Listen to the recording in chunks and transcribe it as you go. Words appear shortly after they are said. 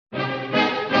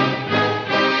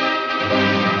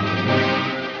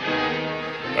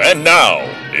And now,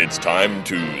 it's time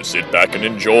to sit back and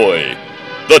enjoy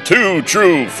the Two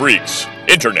True Freaks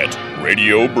Internet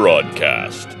Radio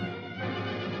Broadcast.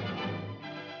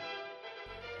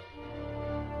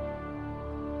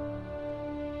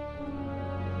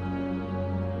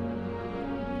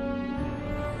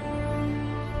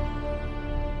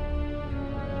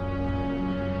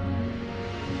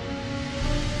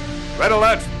 Red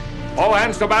alert! All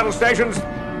hands to battle stations!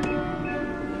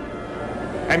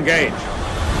 Engage!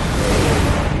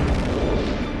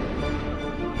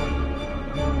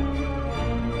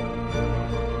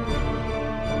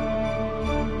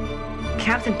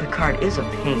 Captain Picard is a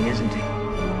pain, isn't he?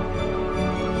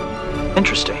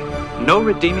 Interesting. No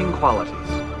redeeming qualities.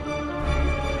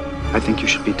 I think you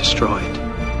should be destroyed.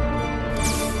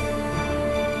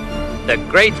 The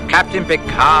great Captain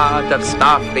Picard of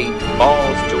Starfleet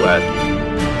falls to Earth.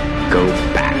 Go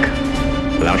back.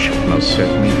 Thou shalt most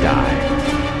certainly die.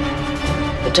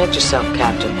 Protect yourself,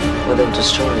 Captain, or they'll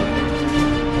destroy you.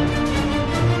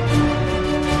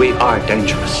 We are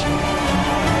dangerous.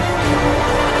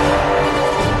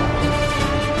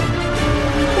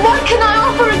 What can I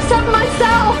offer except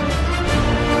myself?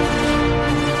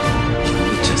 Can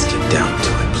we just get down to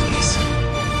it, please?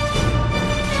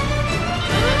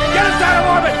 Get us out of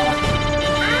orbit!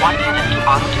 1 minute to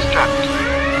auto-destruct.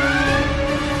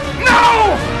 No!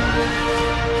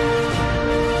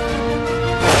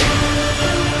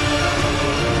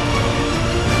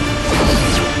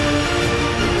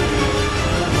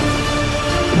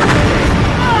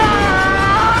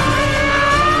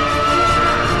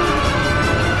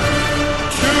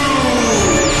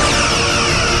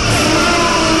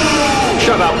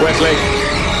 Shut up, Wesley.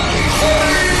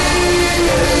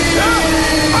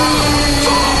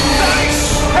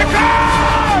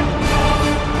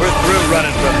 We're through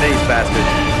running from these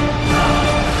bastards.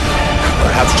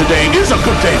 Perhaps today is a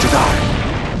good day to die.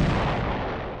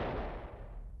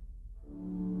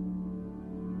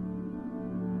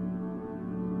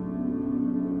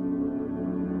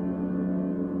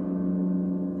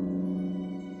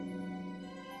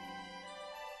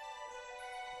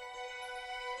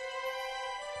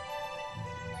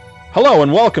 Hello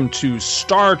and welcome to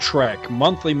Star Trek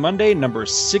Monthly Monday number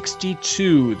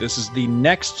 62. This is the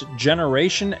Next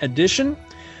Generation edition.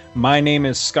 My name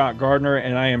is Scott Gardner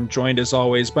and I am joined as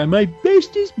always by my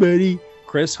bestest buddy,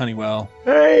 Chris Honeywell.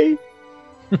 Hey!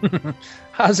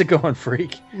 How's it going,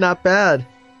 freak? Not bad.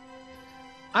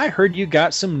 I heard you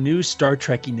got some new Star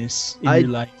Trekkiness in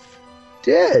your life.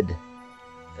 Did.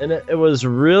 And it was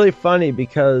really funny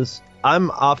because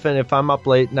if I'm up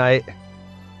late night,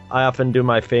 I often do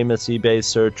my famous eBay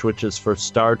search, which is for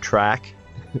Star Trek.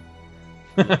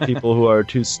 People who are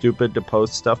too stupid to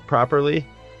post stuff properly,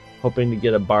 hoping to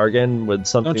get a bargain with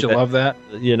something. Don't you love that?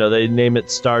 You know, they name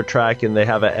it Star Trek and they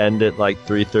have it end at like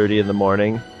 3:30 in the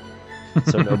morning,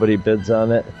 so nobody bids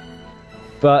on it.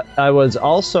 But I was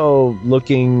also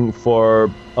looking for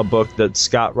a book that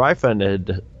Scott Rifen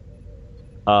had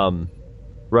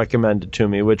recommended to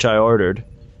me, which I ordered.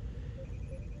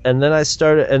 And then I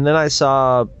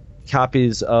saw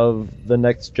copies of the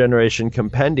Next Generation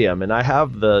Compendium, and I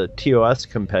have the TOS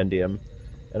Compendium,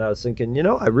 and I was thinking,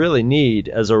 I really need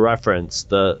as a reference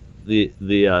the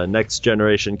Next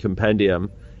Generation Compendium,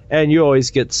 and you always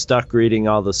get stuck reading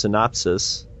all the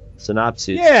synopses.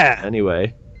 Yeah.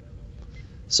 Anyway.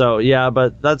 So yeah,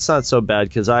 but that's not so bad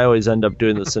because I always end up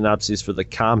doing the synopses for the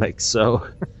comics. So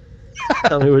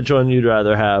tell me which one you'd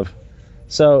rather have.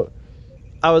 So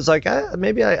I was like,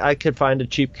 maybe I could find a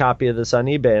cheap copy of this on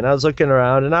eBay. And I was looking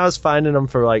around, and I was finding them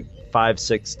for like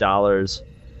 $5-6.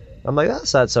 I'm like,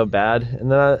 that's not so bad.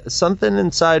 And then something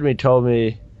inside me told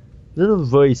me, little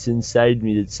voice inside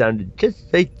me that sounded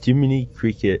just like Jiminy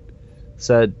Cricket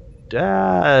said,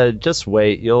 just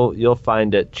wait. You'll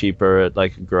find it cheaper at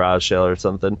like a garage sale or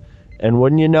something. And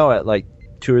wouldn't you know it, like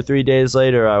 2 or 3 days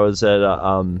later, I was at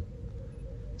a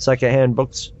secondhand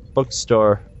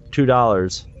bookstore,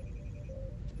 $2.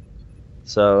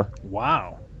 So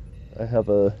wow, I have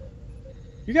you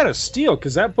got a steal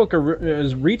because that book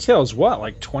retails what,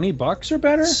 like $20 or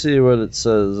better? Let's see what it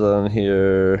says on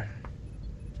here.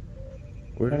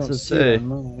 Where does it say?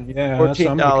 Yeah,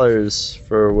 $14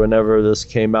 for whenever this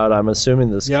came out. I'm assuming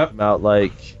this came out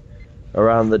like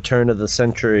around the turn of the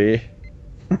century,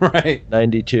 right?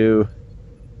 92.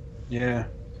 Yeah.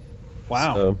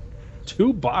 Wow. So,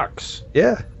 $2.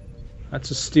 Yeah. That's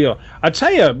a steal. I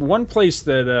tell you, one place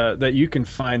that you can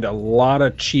find a lot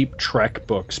of cheap Trek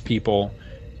books, people,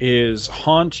 is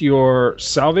haunt your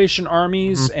Salvation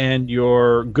Armies and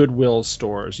your Goodwill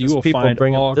stores. You will find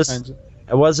all kinds of...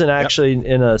 It wasn't actually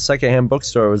in a secondhand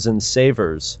bookstore. It was in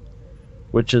Savers,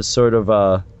 which is sort of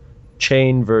a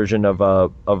chain version of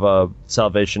a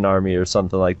Salvation Army or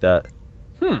something like that.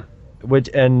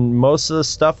 And most of the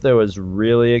stuff there was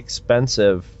really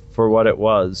expensive for what it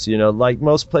was. You know, like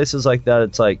most places like that,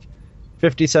 it's like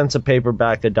 50 cents a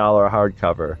paperback, $1 a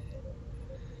hardcover.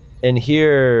 And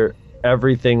here,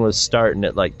 everything was starting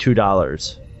at like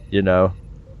 $2, you know.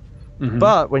 Mm-hmm.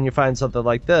 But when you find something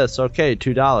like this, okay,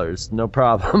 $2, no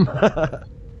problem.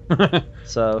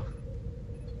 So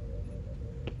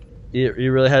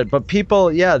you really had, but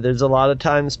people, there's a lot of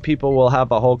times people will have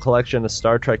a whole collection of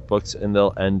Star Trek books and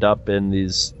they'll end up in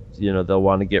these, you know, they'll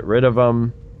want to get rid of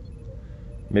them.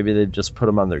 Maybe they just put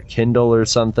them on their Kindle or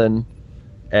something,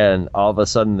 and all of a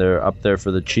sudden they're up there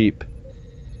for the cheap.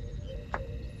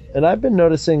 And I've been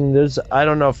noticing I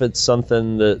don't know if it's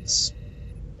something that's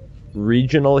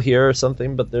regional here or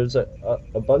something, but there's a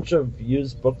bunch of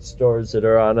used bookstores that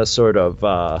are on a sort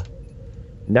of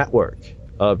network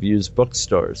of used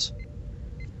bookstores.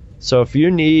 So if you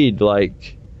need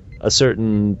like a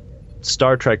certain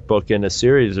Star Trek book in a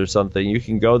series or something, you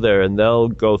can go there and they'll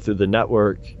go through the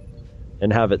network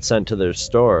and have it sent to their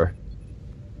store.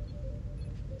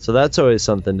 So that's always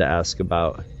something to ask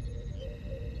about.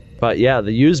 But yeah,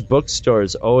 the used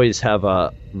bookstores always have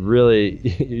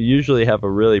usually have a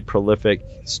really prolific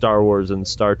Star Wars and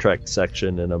Star Trek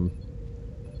section in them.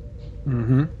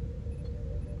 Mm-hmm.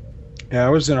 Yeah, I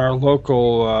was in our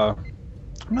local,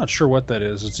 I'm not sure what that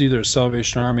is. It's either a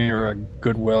Salvation Army or a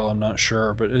Goodwill, I'm not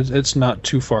sure, but it's not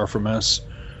too far from us.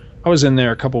 I was in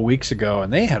there a couple weeks ago,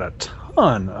 and they had a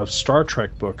ton of Star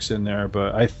Trek books in there,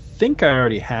 but I think I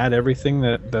already had everything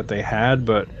that they had,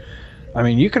 but I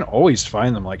mean, you can always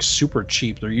find them like super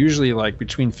cheap. They're usually like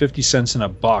between 50 cents and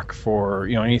 $1 for,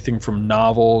 you know, anything from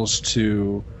novels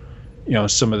to, you know,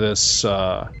 some of this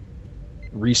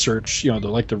research, you know,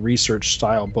 they're like the research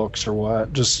style books or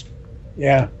what. Just,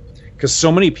 yeah. Because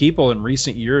so many people in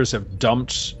recent years have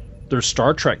dumped their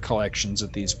Star Trek collections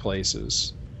at these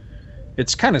places.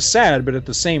 It's kind of sad, but at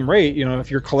the same rate, you know,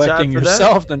 if you're collecting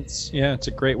yourself, then it's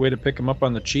a great way to pick them up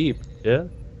on the cheap. Yeah.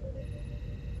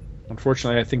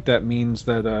 Unfortunately, I think that means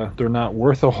that they're not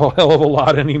worth a hell of a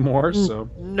lot anymore. So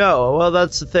no, well,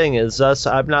 that's the thing is,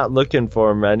 I'm not looking for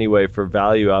them anyway for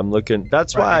value.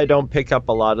 That's why I don't pick up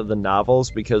a lot of the novels,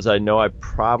 because I know I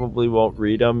probably won't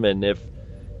read them. And if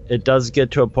it does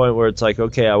get to a point where it's like,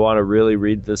 okay, I want to really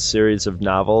read this series of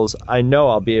novels, I know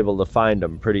I'll be able to find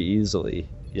them pretty easily,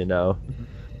 you know. Mm-hmm.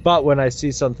 But when I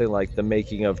see something like The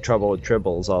Making of Trouble with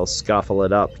Tribbles, I'll scuffle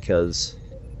it up because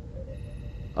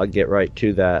I'll get right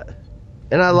to that.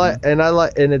 And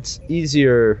and it's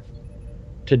easier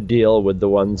to deal with the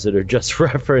ones that are just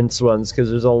reference ones, because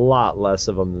there's a lot less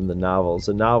of them than the novels.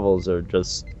 The novels are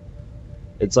just,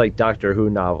 it's like Doctor Who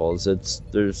novels.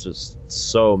 There's just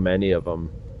so many of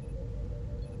them.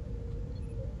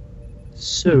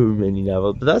 So many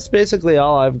novels. But that's basically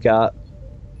all I've got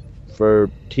for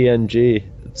TNG.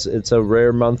 It's a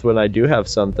rare month when I do have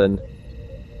something.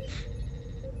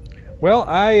 Well,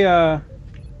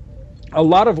 a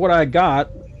lot of what I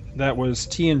got that was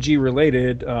TNG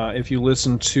related, if you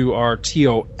listen to our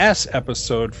TOS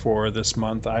episode for this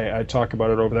month, I talk about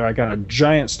it over there. I got a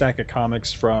giant stack of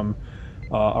comics from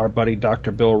our buddy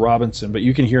Dr. Bill Robinson, but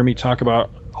you can hear me talk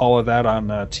about all of that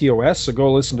on TOS, so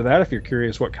go listen to that if you're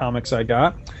curious what comics I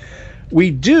got.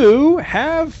 We do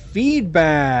have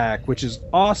feedback, which is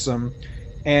awesome.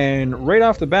 And right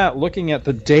off the bat, looking at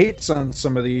the dates on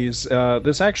some of these,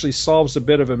 this actually solves a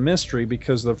bit of a mystery,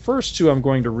 because the first two I'm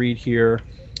going to read here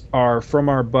are from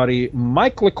our buddy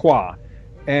Mike Lacroix.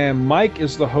 And Mike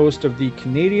is the host of the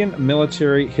Canadian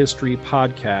Military History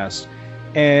Podcast.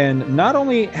 And not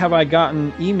only have I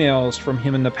gotten emails from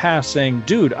him in the past saying,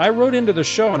 dude, I wrote into the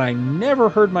show and I never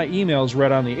heard my emails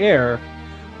read on the air,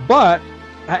 but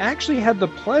I actually had the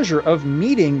pleasure of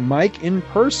meeting Mike in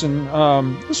person.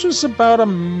 This was about a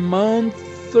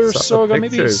month or so ago,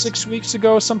 maybe 6 weeks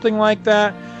ago, something like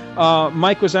that.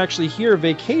 Mike was actually here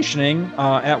vacationing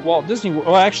at Walt Disney World.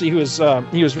 Well, actually, he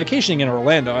was vacationing in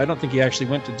Orlando. I don't think he actually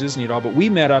went to Disney at all, but we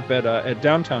met up at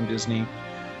Downtown Disney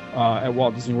at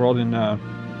Walt Disney World and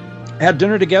had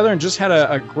dinner together and just had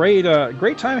a great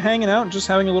time hanging out and just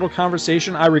having a little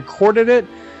conversation. I recorded it.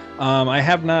 I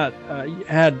have not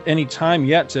had any time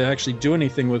yet to actually do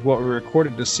anything with what we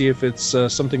recorded to see if it's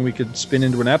something we could spin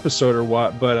into an episode or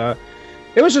what, but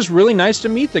it was just really nice to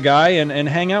meet the guy and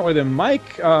hang out with him.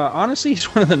 Mike, honestly, he's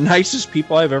one of the nicest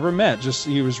people I've ever met. Just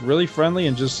he was really friendly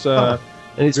and just and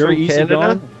he's very from easy Canada?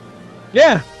 going.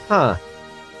 Yeah. Huh.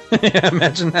 Yeah,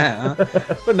 imagine that.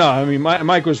 Huh? But no, I mean,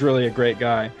 Mike was really a great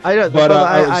guy.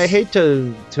 I hate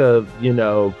to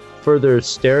further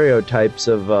stereotypes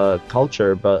of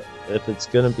culture, but if it's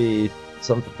going to be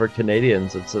something for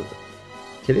Canadians,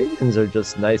 Canadians are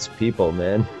just nice people,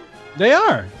 man. They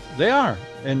are,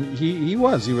 and he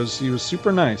was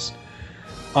super nice.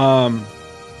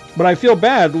 But I feel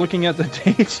bad looking at the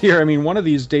dates here. I mean, one of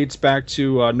these dates back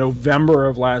to November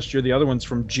of last year. The other one's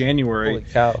from January. Holy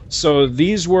cow. So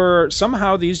these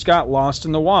got lost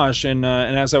in the wash. And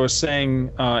as I was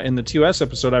saying in the TOS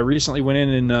episode, I recently went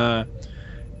in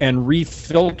and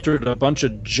refiltered a bunch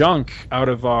of junk out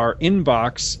of our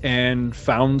inbox and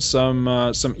found some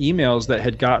emails that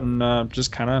had gotten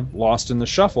just kind of lost in the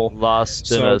shuffle.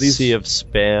 Lost in a sea of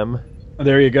spam.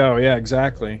 There you go. Yeah,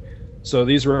 exactly. So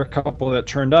these were a couple that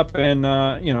turned up, and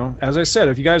as I said,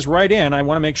 if you guys write in, I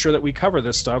want to make sure that we cover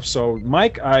this stuff. So,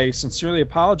 Mike, I sincerely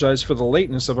apologize for the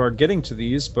lateness of our getting to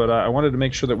these, but I wanted to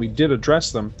make sure that we did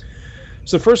address them.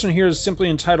 So the first one here is simply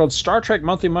entitled Star Trek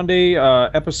Monthly Monday,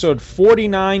 episode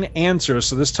 49 Answers.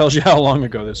 So this tells you how long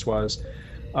ago this was.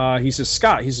 He says,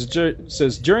 Scott, he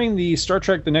says, during the Star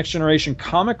Trek The Next Generation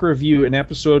comic review in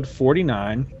episode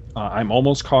 49, I'm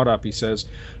almost caught up, he says,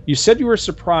 you said you were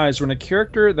surprised when a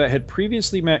character that had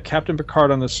previously met Captain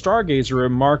Picard on the Stargazer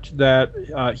remarked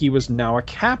that he was now a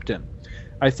captain.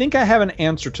 I think I have an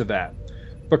answer to that.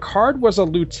 Picard was a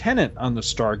lieutenant on the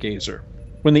Stargazer.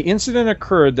 When the incident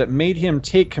occurred that made him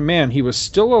take command, he was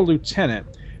still a lieutenant.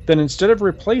 Then instead of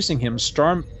replacing him,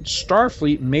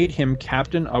 Starfleet made him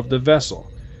captain of the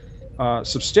vessel.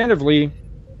 Substantively,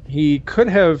 he could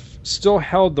have still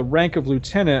held the rank of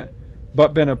lieutenant,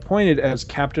 but been appointed as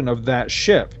captain of that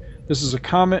ship. This is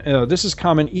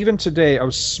common even today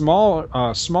of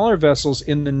smaller vessels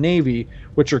in the Navy,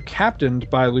 which are captained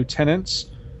by lieutenants,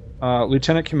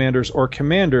 lieutenant commanders, or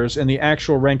commanders, and the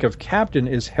actual rank of captain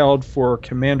is held for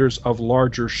commanders of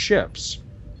larger ships.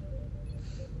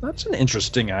 That's an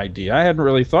interesting idea. I hadn't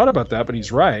really thought about that, but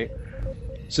he's right.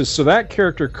 So that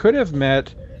character could have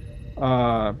met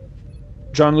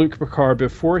Jean-Luc Picard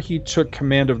before he took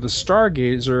command of the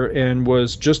Stargazer and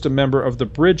was just a member of the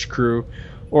bridge crew,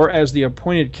 or as the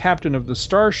appointed captain of the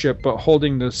starship but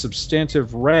holding the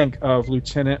substantive rank of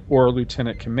lieutenant or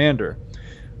lieutenant commander.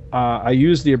 I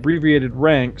use the abbreviated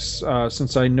ranks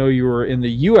since I know you were in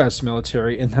the U.S.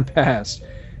 military in the past.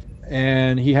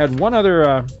 And he had one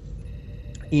other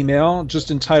email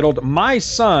just entitled, My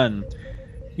Son.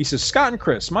 He says, Scott and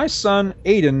Chris, my son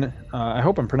Aiden, I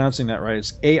hope I'm pronouncing that right,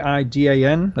 it's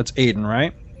A-I-D-A-N, that's Aiden,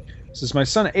 right? He says, my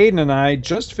son Aiden and I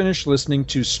just finished listening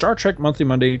to Star Trek Monthly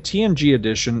Monday TNG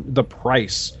edition, The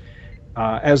Price.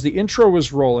 As the intro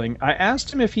was rolling, I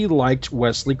asked him if he liked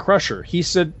Wesley Crusher. He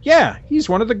said, yeah, he's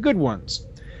one of the good ones.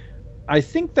 I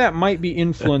think that might be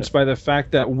influenced by the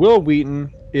fact that Will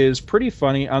Wheaton is pretty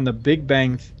funny on the Big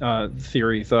Bang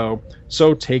Theory, though,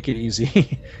 so take it easy.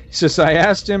 He says, I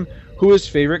asked him who his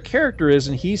favorite character is,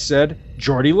 and he said,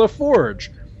 Geordi LaForge.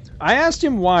 I asked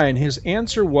him why, and his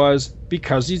answer was,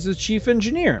 because he's the chief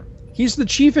engineer. He's the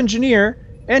chief engineer,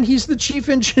 and he's the chief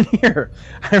engineer.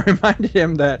 I reminded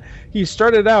him that he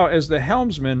started out as the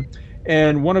helmsman,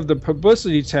 and one of the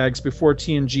publicity tags before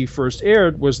TNG first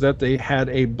aired was that they had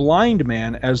a blind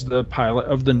man as the pilot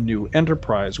of the new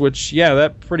Enterprise, which, yeah,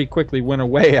 that pretty quickly went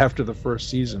away after the first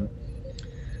season.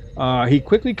 He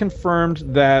quickly confirmed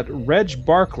that Reg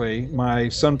Barclay, my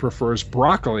son prefers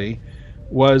broccoli,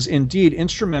 was indeed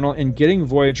instrumental in getting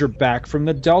Voyager back from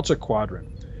the Delta Quadrant.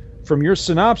 From your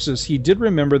synopsis, he did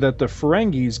remember that the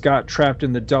Ferengis got trapped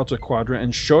in the Delta Quadrant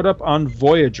and showed up on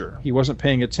Voyager. He wasn't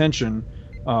paying attention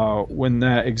when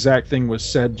that exact thing was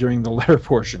said during the letter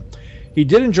portion. He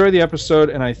did enjoy the episode,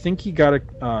 and I think he got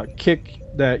a kick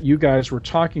that you guys were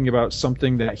talking about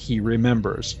something that he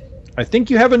remembers. I think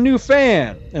you have a new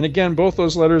fan. And again, both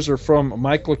those letters are from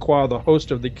Mike Lacroix, the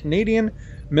host of the Canadian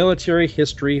Military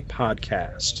History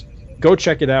Podcast. Go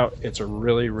check it out. It's a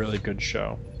really, really good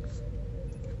show.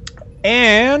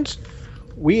 And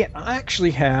we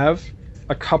actually have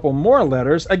a couple more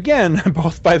letters. Again,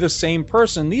 both by the same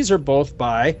person. These are both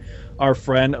by our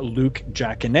friend Luke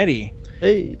Giaconetti.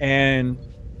 Hey. And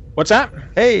what's that?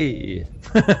 Hey.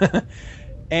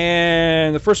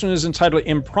 And the first one is entitled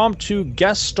Impromptu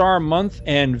Guest Star Month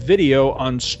and Video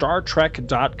on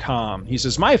StarTrek.com. He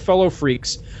says, my fellow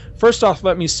freaks, first off,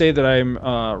 let me say that I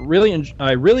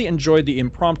really enjoyed the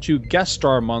impromptu guest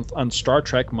star month on Star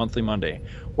Trek Monthly Monday.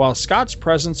 While Scott's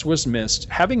presence was missed,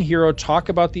 having Hero talk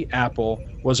about the Apple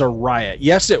was a riot.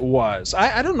 Yes, it was.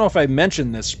 I don't know if I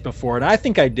mentioned this before, and I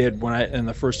think I did in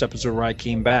the first episode where I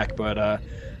came back, but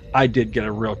I did get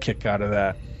a real kick out of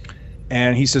that.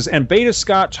 And he says, and Beta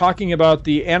Scott talking about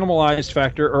the animalized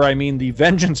factor, the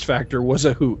vengeance factor, was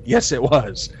a hoot. Yes, it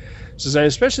was. He says, I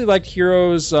especially liked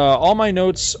Heroes. All my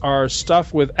notes are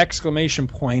stuff with exclamation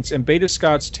points, and Beta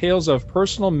Scott's tales of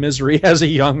personal misery as a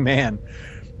young man.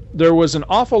 there was an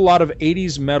awful lot of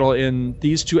 80s metal in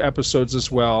these 2 episodes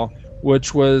as well,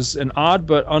 which was an odd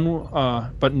but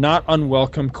not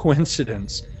unwelcome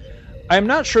coincidence. I am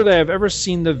not sure that I have ever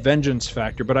seen The Vengeance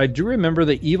Factor, but I do remember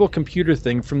the evil computer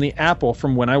thing from the Apple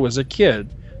from when I was a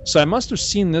kid. So I must have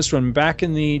seen this one back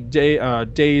in the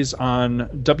days on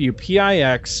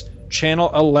WPIX Channel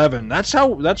 11. That's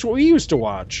what we used to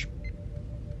watch.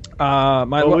 We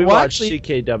watched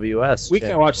CKWS. We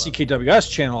can watch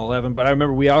CKWS Channel 11, but I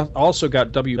remember we also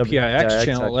got WPIX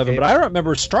Channel 11. But I don't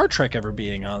remember Star Trek ever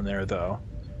being on there, though.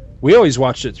 We always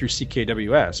watched it through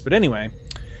CKWS. But anyway,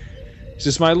 this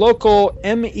is my local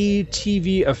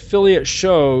METV affiliate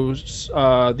shows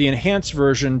the enhanced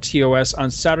version TOS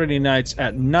on Saturday nights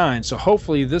at 9. So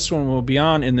hopefully this one will be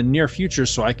on in the near future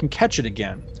so I can catch it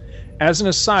again. As an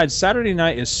aside, Saturday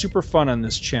night is super fun on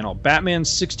this channel. Batman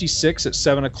 66 at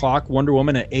 7 o'clock, Wonder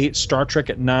Woman at 8, Star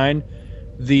Trek at 9.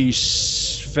 The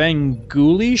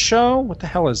Svengoolie Show? What the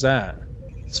hell is that?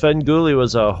 Svengoolie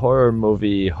was a horror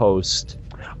movie host.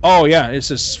 Oh, yeah, it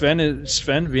says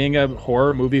Sven being a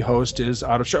horror movie host is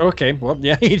out of show. Okay, well,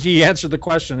 yeah, he answered the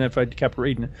question if I kept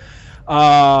reading it.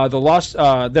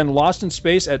 Then Lost in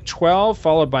Space at 12,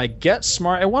 followed by Get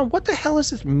Smart at 1. What the hell is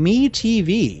this?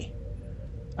 MeTV?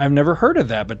 I've never heard of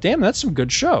that, but damn, that's some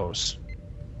good shows.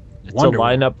 It's a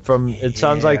lineup from, it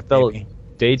sounds like the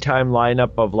daytime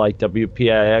lineup of like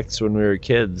WPIX when we were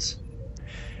kids.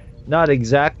 Not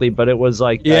exactly, but it was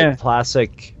like that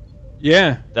classic.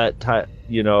 Yeah. That time,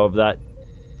 of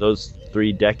those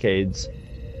 3 decades.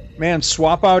 Man,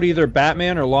 swap out either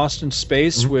Batman or Lost in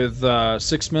Space with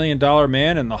 $6 Million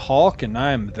Man and the Hulk, and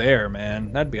I'm there,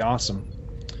 man. That'd be awesome.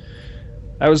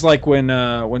 That was like when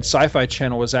Sci-Fi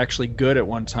Channel was actually good at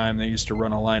one time. They used to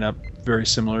run a lineup very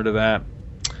similar to that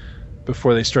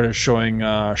before they started showing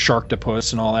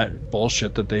Sharktopus and all that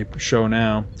bullshit that they show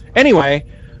now. Anyway,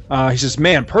 he says,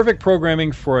 man, perfect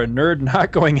programming for a nerd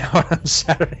not going out on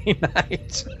Saturday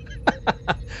night.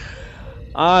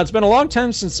 It's been a long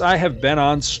time since I have been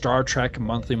on Star Trek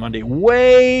Monthly Monday.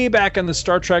 Way back on the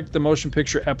Star Trek The Motion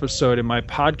Picture episode in my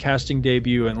podcasting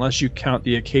debut, unless you count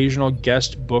the occasional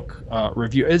guest book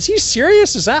review. Is he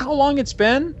serious? Is that how long it's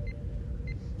been?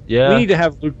 Yeah. We need to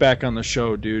have Luke back on the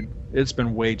show, dude. It's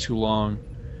been way too long.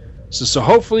 So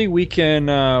hopefully we can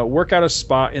work out a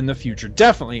spot in the future.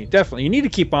 Definitely. You need to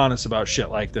keep honest about shit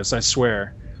like this, I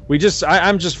swear.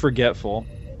 I'm just forgetful.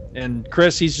 And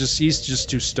Chris, he's just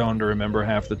too stoned to remember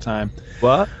half the time.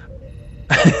 What?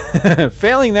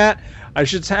 Failing that, I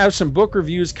should have some book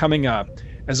reviews coming up,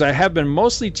 as I have been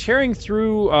mostly tearing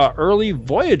through early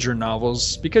Voyager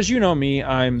novels, because you know me,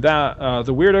 I'm the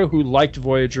weirdo who liked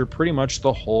Voyager pretty much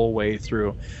the whole way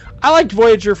through. I liked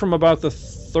Voyager from about the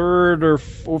 3rd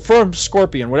from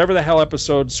Scorpion, whatever the hell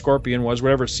episode Scorpion was,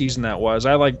 whatever season that was.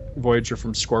 I liked Voyager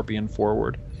from Scorpion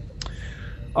forward.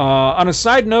 On a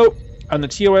side note, on the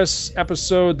TOS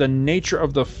episode, the nature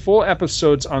of the full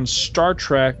episodes on Star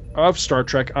Trek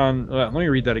on... let me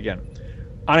read that again.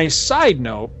 On a side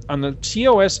note, on the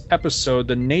TOS episode,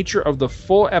 the nature of the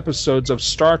full episodes of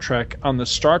Star Trek on the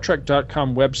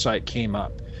StarTrek.com website came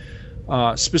up.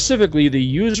 Specifically, the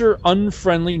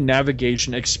user-unfriendly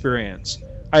navigation experience.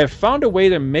 I have found a way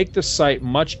to make the site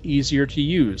much easier to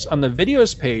use. On the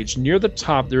videos page, near the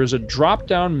top, there is a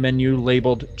drop-down menu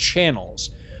labeled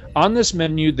Channels. On this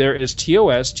menu, there is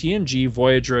TOS, TNG,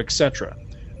 Voyager, etc.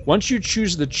 Once you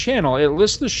choose the channel, it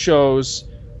lists the shows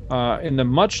in the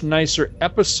much nicer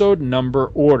episode number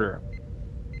order.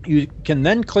 You can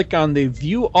then click on the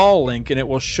View All link, and it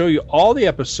will show you all the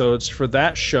episodes for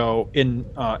that show in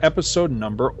episode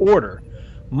number order.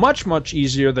 Much, much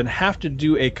easier than have to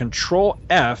do a Control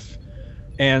F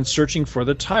and searching for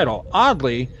the title.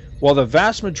 Oddly, while the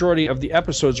vast majority of the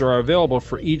episodes are available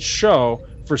for each show,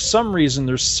 for some reason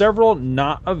there's several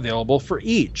not available for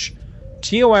each.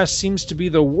 TOS seems to be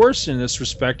the worst in this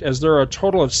respect, as there are a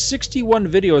total of 61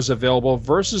 videos available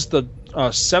versus the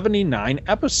 79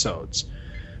 episodes.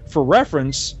 For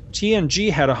reference, TNG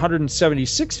had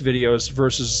 176 videos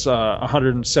versus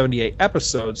 178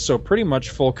 episodes, so pretty much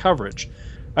full coverage.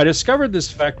 I discovered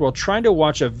this fact while trying to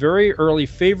watch a very early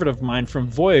favorite of mine from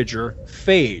Voyager,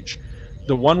 Phage,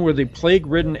 the one where the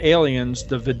plague-ridden aliens,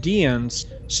 the Vidians,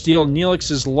 steal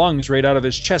Neelix's lungs right out of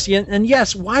his chest. And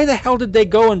yes, why the hell did they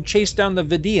go and chase down the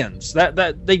Vidians?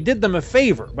 That they did them a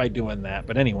favor by doing that.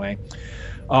 But anyway,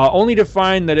 only to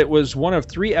find that it was one of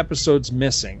 3 episodes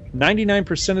missing.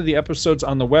 99% of the episodes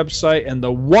on the website, and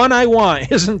the one I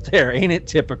want isn't there. Ain't it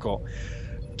typical?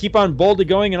 Keep on boldly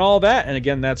going and all that. And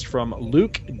again, that's from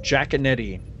Luke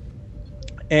Giaconetti.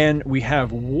 And we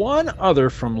have one other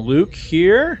from Luke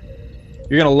here.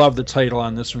 You're going to love the title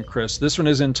on this one, Chris. This one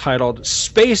is entitled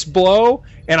Space Blow,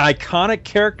 an iconic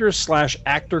character /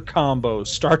 actor combo.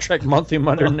 Star Trek Monthly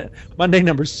Monday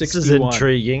number 61. This is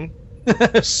intriguing.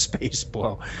 Space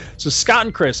Blow. So Scott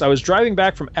and Chris, I was driving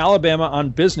back from Alabama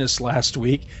on business last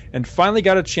week and finally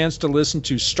got a chance to listen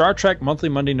to Star Trek Monthly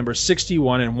Monday number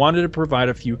 61 and wanted to provide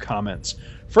a few comments.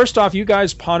 First off, you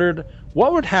guys pondered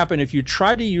what would happen if you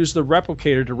tried to use the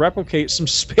replicator to replicate some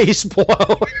space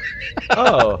blow.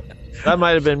 Oh, that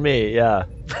might have been me, yeah.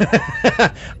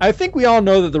 I think we all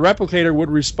know that the replicator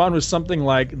would respond with something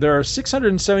like, there are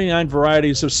 679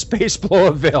 varieties of space blow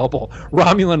available.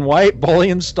 Romulan White,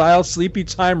 Bullion Style, Sleepy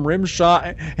Time, Rim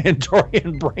Shot, and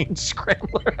Dorian Brain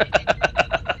Scrambler.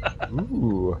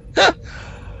 Ooh.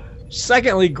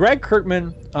 Secondly, Greg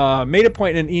Kirkman made a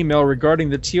point in an email regarding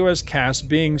the TOS cast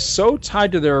being so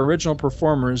tied to their original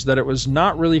performers that it was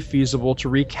not really feasible to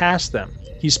recast them.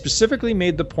 He specifically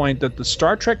made the point that the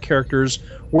Star Trek characters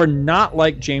were not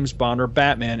like James Bond or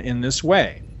Batman in this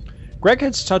way. Greg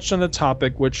has touched on the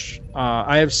topic, which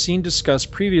I have seen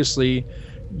discussed previously,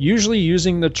 usually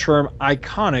using the term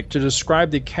iconic to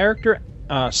describe the character /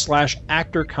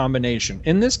 actor combination.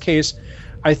 In this case,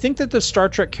 I think that the Star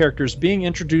Trek characters being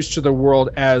introduced to the world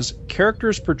as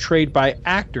characters portrayed by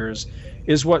actors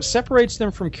is what separates them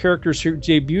from characters who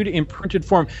debuted in printed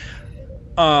form,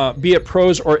 be it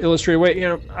prose or illustrated way. You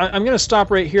know, I'm going to stop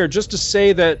right here just to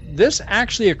say that this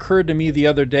actually occurred to me the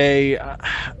other day.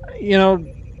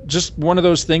 Just one of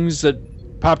those things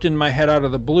that popped in my head out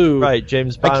of the blue. Right,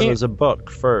 James Bond was a book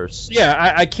first.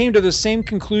 Yeah, I came to the same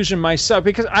conclusion myself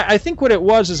because I think what it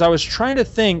was is I was trying to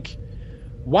think,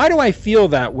 why do I feel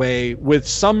that way with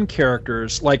some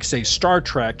characters, like, say, Star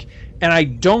Trek, and I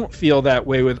don't feel that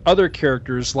way with other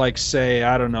characters like, say,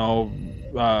 I don't know,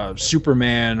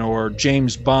 Superman or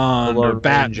James Bond or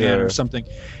Batman or something,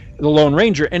 the Lone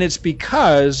Ranger. And it's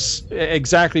because,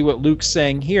 exactly what Luke's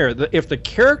saying here, that if the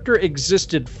character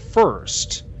existed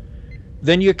first,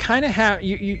 then you kind of have,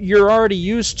 you're already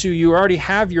used to, you already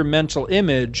have your mental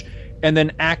image, and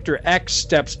then actor X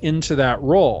steps into that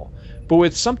role. But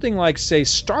with something like, say,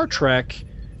 Star Trek,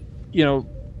 you know,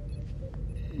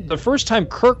 the first time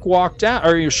Kirk walked out,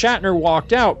 or Shatner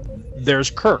walked out, there's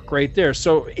Kirk right there.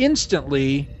 So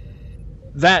instantly,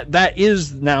 that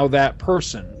is now that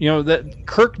person. You know, that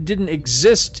Kirk didn't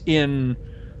exist in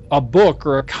a book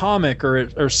or a comic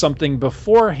or something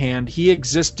beforehand. He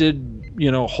existed,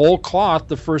 you know, whole cloth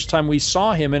the first time we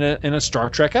saw him in a Star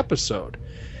Trek episode.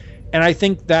 And I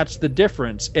think that's the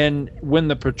difference. And when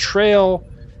the portrayal,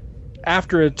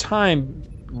 after a time,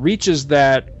 reaches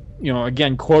that, you know,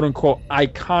 again, quote unquote,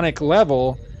 iconic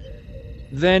level,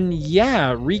 then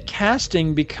yeah,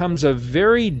 recasting becomes a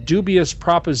very dubious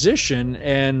proposition.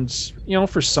 And, you know,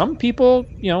 for some people,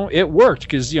 you know, it worked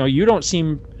because, you know, you don't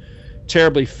seem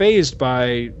terribly fazed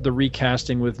by the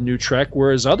recasting with New Trek,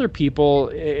 whereas other people,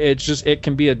 it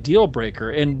can be a deal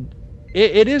breaker. And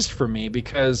it is for me,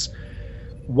 because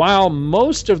while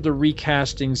most of the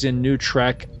recastings in New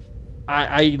Trek,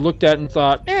 I looked at and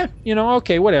thought, you know,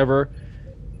 okay, whatever.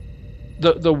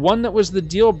 The one that was the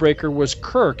deal breaker was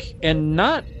Kirk, and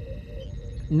not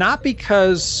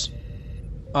because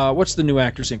what's the new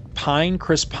actor's name? Pine,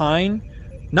 Chris Pine.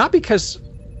 Not because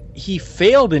he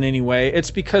failed in any way.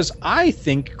 It's because I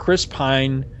think Chris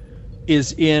Pine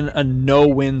is in a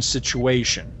no-win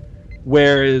situation.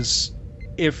 Whereas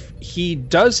if he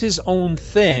does his own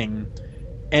thing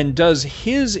and does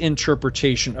his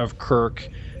interpretation of Kirk,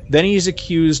 then he's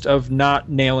accused of not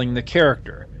nailing the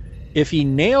character. If he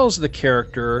nails the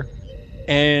character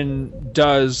and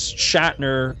does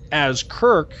Shatner as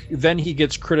Kirk, then he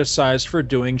gets criticized for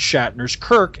doing Shatner's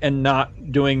Kirk and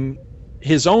not doing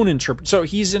his own interpretation. So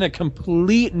he's in a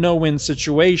complete no-win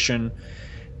situation.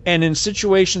 And in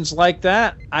situations like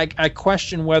that, I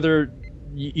question whether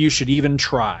you should even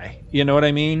try. You know what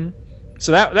I mean?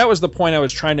 So that was the point I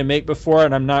was trying to make before,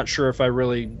 and I'm not sure if I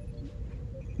really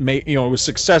was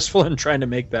successful in trying to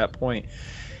make that point.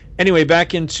 Anyway,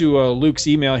 back into Luke's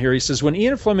email here. He says, when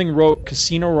Ian Fleming wrote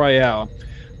Casino Royale,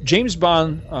 James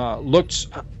Bond looked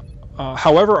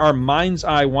however our mind's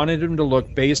eye wanted him to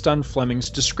look based on Fleming's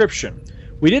description.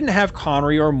 We didn't have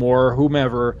Connery or Moore or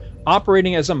whomever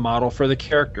operating as a model for the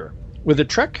character. With the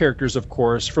Trek characters, of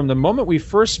course, from the moment we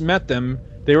first met them,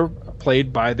 they were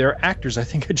played by their actors. I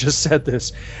think I just said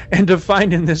this. And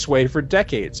defined in this way for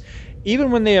decades.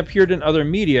 Even when they appeared in other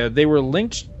media, they were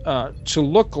linked to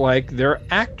look like their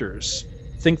actors.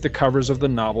 Think the covers of the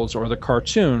novels or the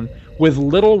cartoon, with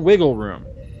little wiggle room.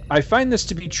 I find this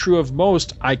to be true of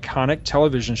most iconic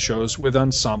television shows with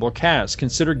ensemble casts.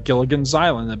 Consider Gilligan's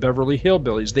Island, the Beverly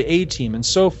Hillbillies, the A-Team, and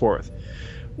so forth.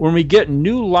 When we get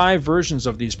new live versions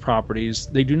of these properties,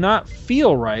 they do not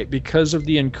feel right because of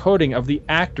the encoding of the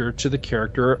actor to the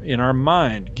character in our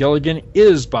mind. Gilligan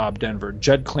is Bob Denver,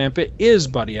 Jed Clampett is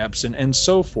Buddy Ebsen, and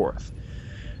so forth.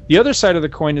 The other side of the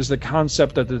coin is the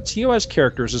concept that the TOS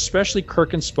characters, especially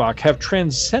Kirk and Spock, have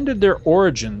transcended their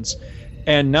origins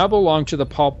and now belong to the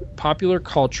popular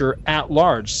culture at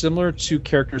large, similar to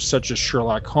characters such as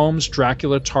Sherlock Holmes,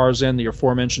 Dracula, Tarzan, the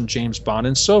aforementioned James Bond,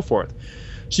 and so forth.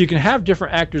 So you can have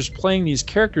different actors playing these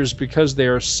characters because they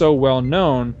are so well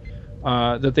known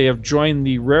that they have joined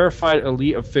the rarefied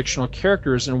elite of fictional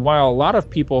characters. And while a lot of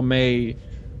people may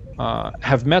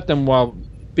have met them while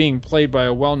being played by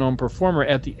a well-known performer,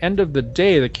 at the end of the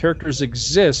day, the characters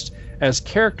exist as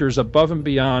characters above and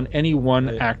beyond any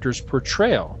one actor's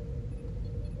portrayal.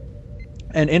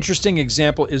 An interesting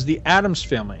example is the Addams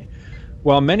Family.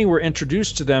 While many were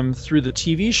introduced to them through the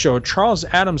TV show, Charles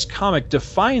Addams' comic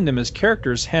defined them as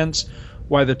characters, hence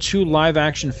why the 2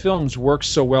 live-action films work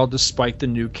so well despite the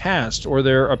new cast, or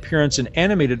their appearance in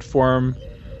animated form,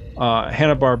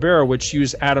 Hanna-Barbera, which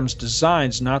used Addams'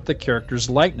 designs, not the characters'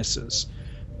 likenesses.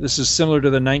 This is similar to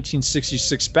the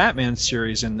 1966 Batman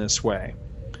series in this way.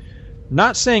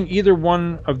 Not saying either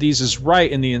one of these is right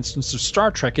in the instance of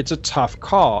Star Trek, it's a tough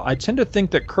call. I tend to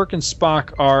think that Kirk and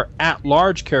Spock are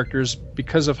at-large characters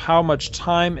because of how much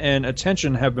time and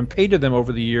attention have been paid to them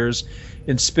over the years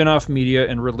in spin-off media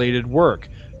and related work.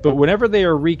 But whenever they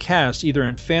are recast, either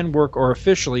in fan work or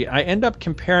officially, I end up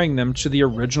comparing them to the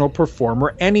original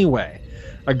performer anyway.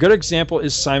 A good example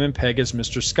is Simon Pegg as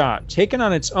Mr. Scott. Taken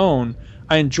on its own,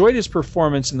 I enjoyed his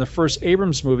performance in the first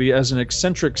Abrams movie as an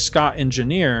eccentric Scott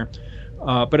engineer,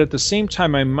 but at the same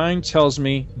time my mind tells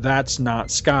me that's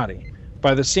not Scotty.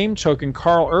 By the same token,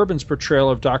 Carl Urban's portrayal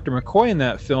of Dr. McCoy in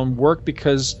that film worked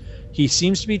because he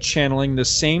seems to be channeling the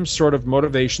same sort of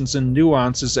motivations and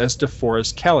nuances as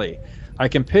DeForest Kelley. I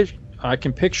can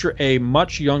picture a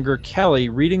much younger Kelly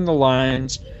reading the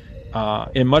lines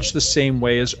in much the same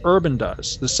way as Urban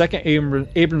does. The second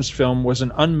Abrams film was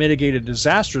an unmitigated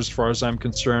disaster as far as I'm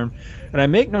concerned, and I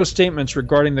make no statements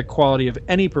regarding the quality of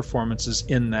any performances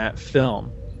in that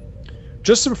film.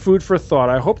 Just some food for thought.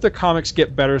 I hope the comics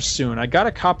get better soon. I got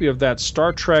a copy of that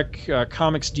Star Trek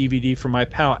comics DVD from my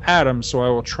pal Adam, so I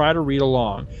will try to read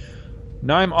along.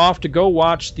 Now I'm off to go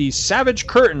watch The Savage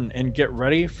Curtain and get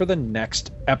ready for the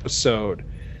next episode.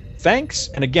 Thanks,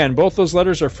 and again, both those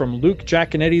letters are from Luke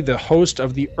Giaconetti, the host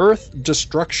of the Earth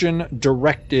Destruction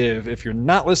Directive. If you're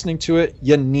not listening to it,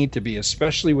 you need to be,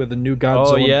 especially with the new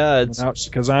Godzilla. Oh yeah,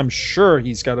 because I'm sure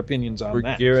he's got opinions on that.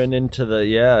 We're gearing into the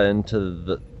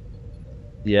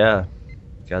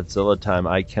Godzilla time.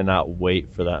 I cannot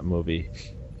wait for that movie.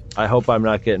 I hope I'm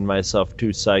not getting myself too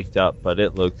psyched up, but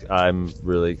I'm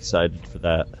really excited for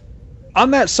that.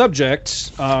 On that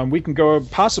subject, we can go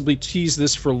possibly tease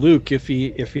this for Luke if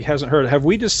he hasn't heard. Have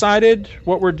we decided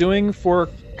what we're doing for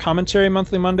Commentary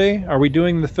Monthly Monday? Are we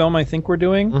doing the film I think we're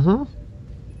doing? Mm-hmm. All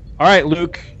right,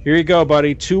 Luke, here you go,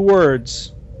 buddy. 2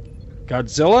 words.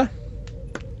 Godzilla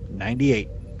 98.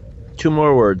 2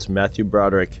 more words. Matthew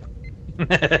Broderick.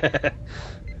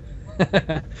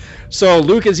 So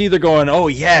Luke is either going, oh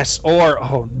yes, or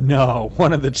oh no,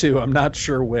 one of the two. I'm not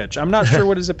sure which. I'm not sure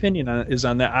what his opinion is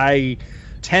on that. I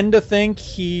tend to think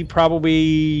he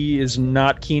probably is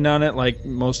not keen on it like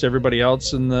most everybody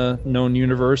else in the known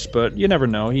universe, but you never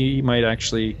know. He might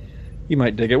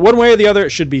dig it. One way or the other,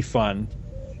 it should be fun.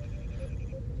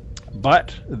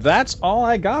 But that's all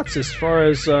I got as far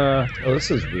as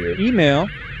this is weird. Email.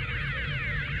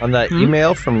 On that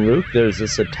email from Luke, there's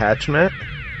this attachment.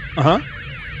 Uh-huh.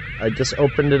 I just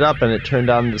opened it up and it turned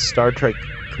on the Star Trek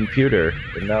computer,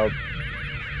 and now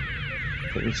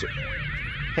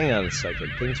hang on a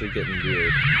second, things are getting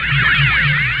weird.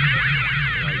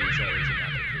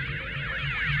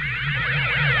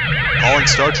 Calling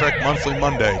Star Trek Monthly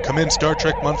Monday. Come in, Star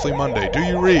Trek Monthly Monday. Do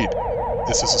you read?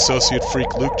 This is Associate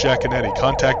Freak Luke Giaconetti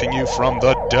contacting you from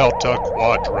the Delta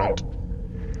Quadrant.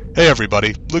 Hey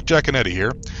everybody, Luke Giaconetti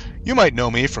here. You might know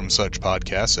me from such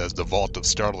podcasts as The Vault of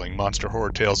Startling Monster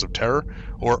Horror Tales of Terror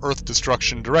or Earth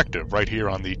Destruction Directive right here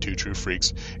on the Two True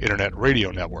Freaks Internet Radio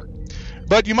Network.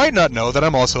 But you might not know that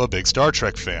I'm also a big Star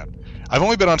Trek fan. I've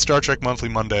only been on Star Trek Monthly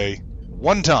Monday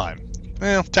one time.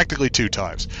 Well, technically 2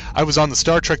 times. I was on the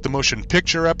Star Trek The Motion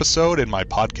Picture episode in my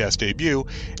podcast debut,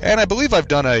 and I believe I've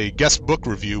done a guest book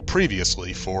review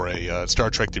previously for a Star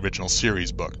Trek The Original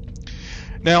Series book.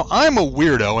 Now, I'm a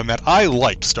weirdo in that I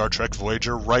liked Star Trek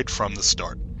Voyager right from the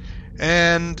start.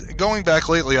 And going back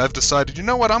lately, I've decided, you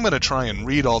know what, I'm going to try and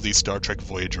read all these Star Trek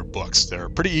Voyager books. They're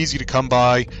pretty easy to come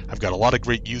by. I've got a lot of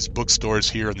great used bookstores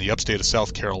here in the upstate of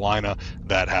South Carolina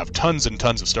that have tons and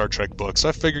tons of Star Trek books.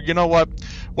 I figured, you know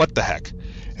what the heck.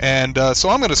 And so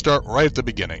I'm going to start right at the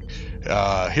beginning.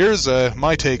 Here's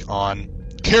my take on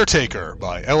Caretaker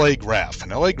by L.A. Graff.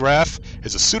 And L.A. Graff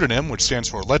is a pseudonym which stands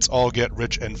for Let's All Get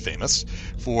Rich and Famous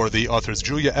for the authors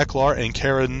Julia Ecklar and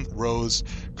Karen Rose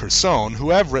Curzon,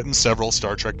 who have written several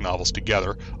Star Trek novels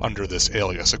together under this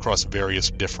alias across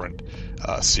various different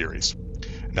series.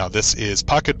 Now, this is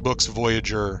Pocket Books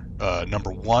Voyager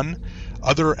number 1.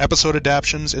 Other episode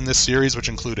adaptions in this series, which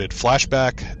included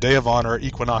Flashback, Day of Honor,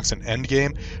 Equinox, and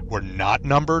Endgame, were not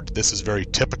numbered. This is very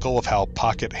typical of how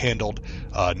Pocket handled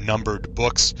numbered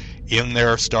books in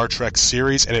their Star Trek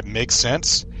series, and it makes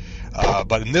sense.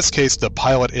 But in this case, the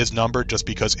pilot is numbered just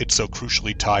because it's so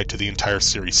crucially tied to the entire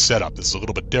series setup. This is a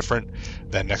little bit different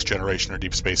than Next Generation or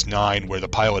Deep Space Nine, where the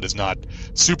pilot is not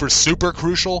super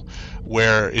crucial,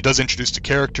 where it does introduce the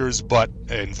characters, but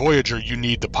in Voyager, you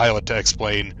need the pilot to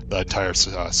explain the entire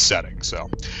setting. So,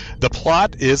 the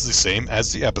plot is the same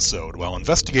as the episode. While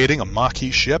investigating a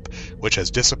Maquis ship, which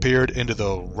has disappeared into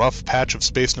the rough patch of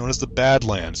space known as the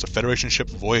Badlands, the Federation ship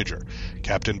Voyager,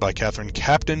 captained by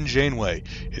Captain Janeway,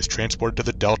 is transported to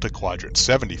the Delta Quadrant,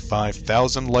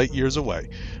 75,000 light-years away,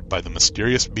 by the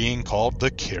mysterious being called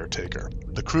the Caretaker.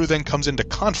 The crew then comes into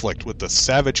conflict with the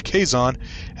savage Kazon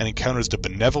and encounters the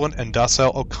benevolent and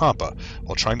docile Ocampa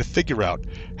while trying to figure out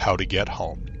how to get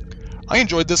home. I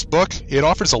enjoyed this book. It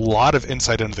offers a lot of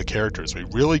insight into the characters. We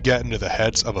really get into the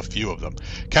heads of a few of them.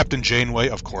 Captain Janeway,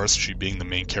 of course, she being the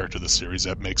main character of the series,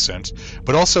 that makes sense.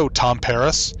 But also Tom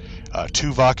Paris,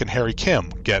 Tuvok, and Harry Kim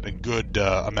get a good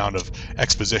amount of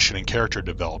exposition and character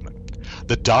development.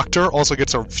 The Doctor also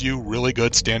gets a few really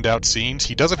good standout scenes.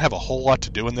 He doesn't have a whole lot to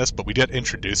do in this, but we get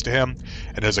introduced to him,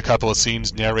 and there's a couple of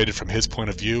scenes narrated from his point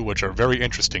of view, which are very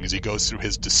interesting as he goes through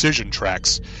his decision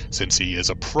tracks, since he is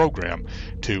a program,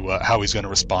 to how he's going to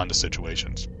respond to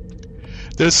situations.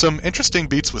 There's some interesting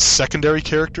beats with secondary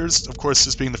characters. Of course,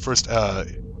 this being the first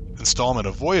installment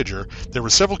of Voyager, there were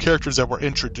several characters that were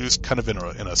introduced kind of in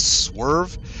a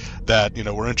swerve, that, you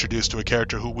know, we're introduced to a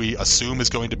character who we assume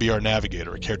is going to be our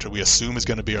navigator, a character we assume is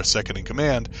going to be our second in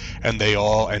command, and they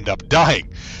all end up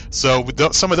dying. So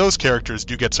some of those characters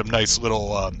do get some nice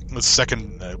little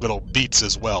little beats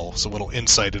as well, some little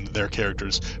insight into their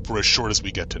characters for as short as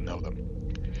we get to know them.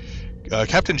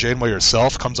 Captain Janeway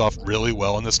herself comes off really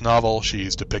well in this novel.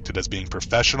 She's depicted as being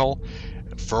professional,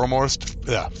 foremost,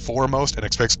 and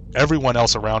expects everyone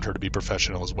else around her to be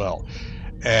professional as well.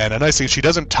 And a nice thing, she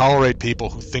doesn't tolerate people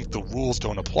who think the rules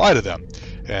don't apply to them.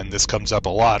 And this comes up a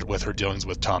lot with her dealings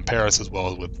with Tom Paris as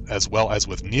well as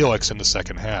with Neelix in the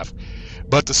second half.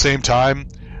 But at the same time,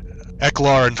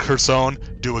 Ecklar and Curzon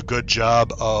do a good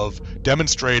job of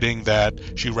demonstrating that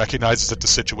she recognizes that the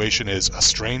situation is a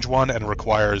strange one and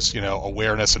requires, you know,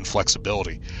 awareness and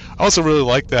flexibility. I also really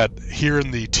like that here in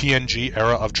the TNG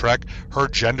era of Trek, her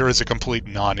gender is a complete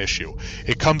non-issue.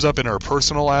 It comes up in her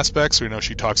personal aspects. You know,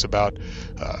 she talks about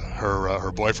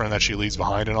her boyfriend that she leaves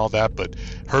behind and all that, but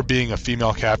her being a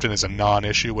female captain is a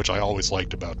non-issue, which I always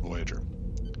liked about Voyager.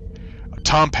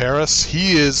 Tom Paris,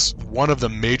 he is one of the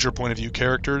major point of view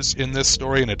characters in this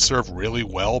story, and it served really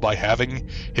well by having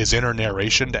his inner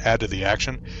narration to add to the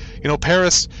action. You know,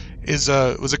 Paris was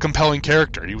a compelling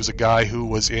character. He was a guy who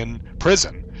was in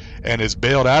prison and is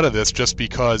bailed out of this just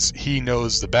because he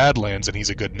knows the Badlands and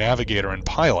he's a good navigator and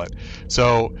pilot.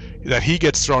 So that he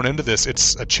gets thrown into this,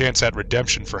 it's a chance at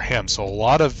redemption for him. So a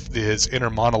lot of his inner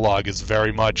monologue is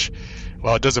very much,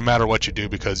 well, it doesn't matter what you do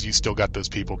because you still got those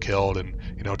people killed, and,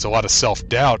 you know, it's a lot of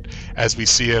self-doubt as we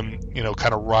see him, you know,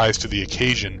 kind of rise to the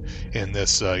occasion in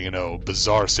this,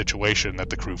 bizarre situation that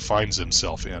the crew finds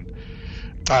himself in.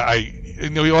 He's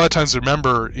a lot of times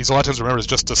remembered as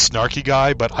just a snarky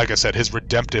guy, but like I said, his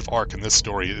redemptive arc in this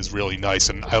story is really nice,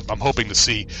 and I'm hoping to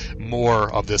see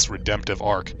more of this redemptive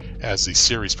arc as the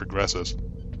series progresses.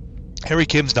 Harry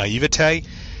Kim's naivete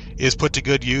is put to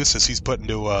good use as he's put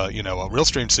into a real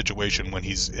strange situation when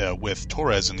he's with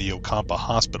Torres in the Ocampa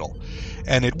hospital.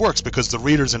 And it works because the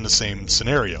reader's in the same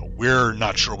scenario. We're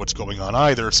not sure what's going on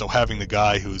either, so having the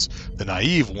guy who's the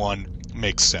naive one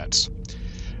makes sense.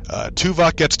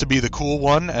 Tuvok gets to be the cool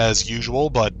one, as usual,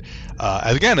 but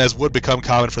again, as would become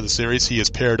common for the series, he is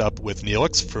paired up with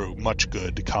Neelix for much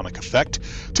good comic effect.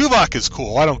 Tuvok is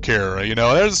cool. I don't care.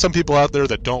 There's some people out there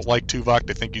that don't like Tuvok.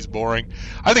 They think he's boring.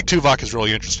 I think Tuvok is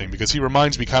really interesting because he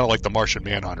reminds me kind of like the Martian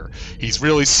Manhunter. He's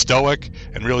really stoic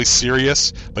and really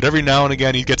serious, but every now and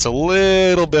again he gets a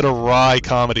little bit of wry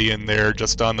comedy in there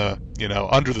just on the,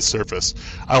 under the surface.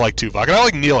 I like Tuvok. And I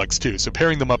like Neelix, too, so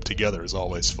pairing them up together is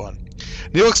always fun.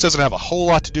 Neelix doesn't have a whole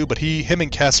lot to do, but him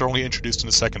and Kes are only introduced in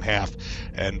the second half,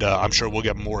 and I'm sure we'll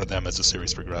get more of them as the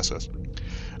series progresses.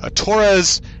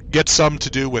 Torres gets some to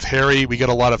do with Harry. We get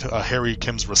a lot of Harry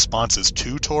Kim's responses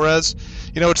to Torres.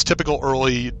 It's typical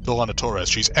early B'Elanna Torres.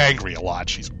 She's angry a lot.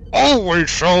 She's always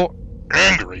so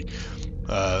angry.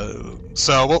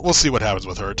 So we'll see what happens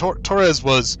with her.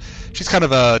 Torres she's kind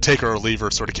of a take her or leave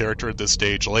her sort of character at this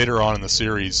stage. Later on in the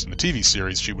series, in the TV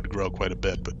series, she would grow quite a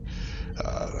bit, but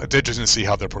it's interesting to see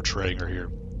how they're portraying her here.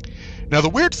 Now, the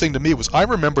weird thing to me was I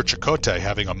remember Chakotay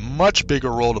having a much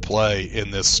bigger role to play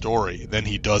in this story than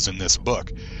he does in this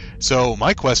book. So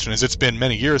my question is, it's been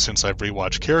many years since I've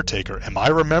rewatched Caretaker. Am I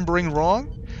remembering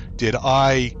wrong? Did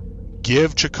I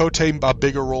give Chakotay a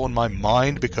bigger role in my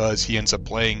mind because he ends up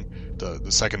playing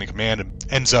the second in command and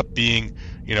ends up being,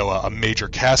 a major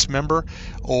cast member?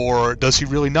 Or does he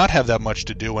really not have that much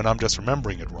to do and I'm just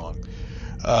remembering it wrong?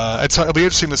 It'll be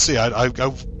interesting to see.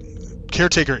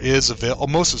 Caretaker is available.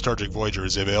 Most of Star Trek Voyager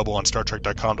is available on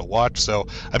StarTrek.com to watch, so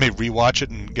I may rewatch it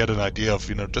and get an idea of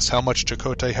just how much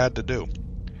Chakotay had to do.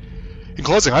 In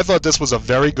closing, I thought this was a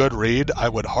very good read. I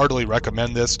would heartily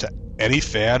recommend this to any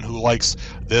fan who likes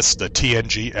the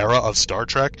TNG era of Star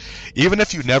Trek. Even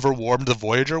if you never warmed to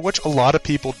Voyager, which a lot of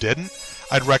people didn't,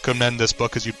 I'd recommend this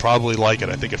book because you'd probably like it.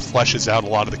 I think it fleshes out a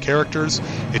lot of the characters.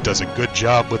 It does a good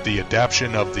job with the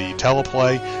adaptation of the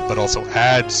teleplay, but also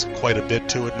adds quite a bit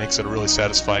to it, makes it a really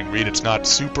satisfying read. It's not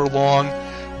super long,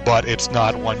 but it's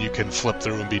not one you can flip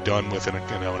through and be done with in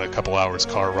a couple hours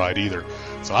car ride either.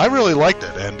 So I really liked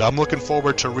it, and I'm looking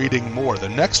forward to reading more. The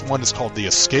next one is called The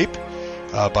Escape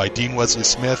by Dean Wesley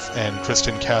Smith and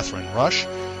Kristen Catherine Rush,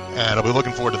 and I'll be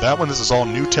looking forward to that one. This is all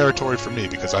new territory for me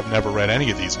because I've never read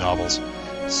any of these novels.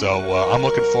 So I'm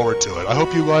looking forward to it. I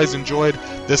hope you guys enjoyed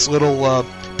this little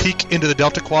peek into the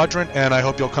Delta Quadrant, and I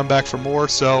hope you'll come back for more.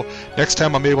 So next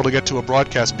time I'm able to get to a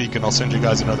broadcast beacon, I'll send you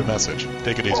guys another message.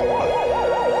 Take it easy. Bye.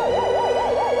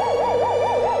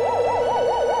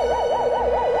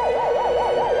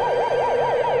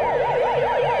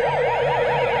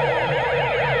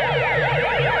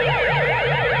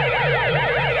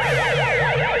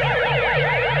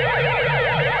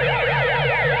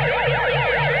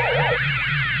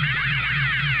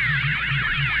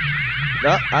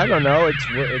 No, I don't know. It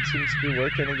seems to be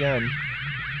working again.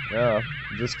 Yeah,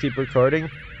 just keep recording.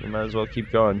 We might as well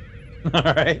keep going. All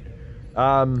right.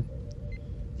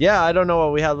 Yeah, I don't know.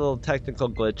 We had a little technical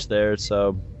glitch there,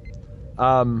 so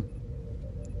I'm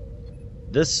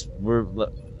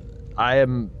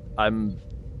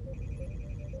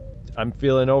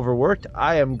feeling overworked.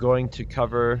 I am going to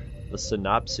cover the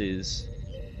synopses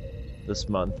this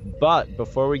month, but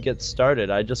before we get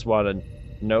started, I just want to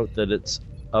note that it's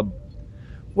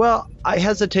I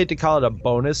hesitate to call it a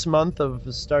bonus month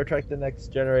of Star Trek The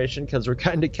Next Generation because we're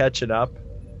kind of catching up.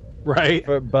 Right.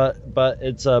 But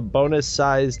it's a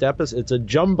bonus-sized episode. It's a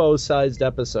jumbo-sized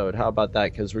episode. How about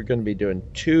that? Because we're going to be doing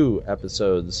 2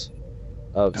 episodes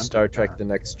of Star Trek The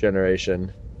Next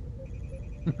Generation.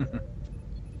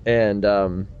 And, let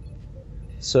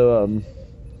me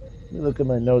look at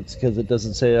my notes because it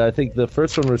doesn't say it. I think the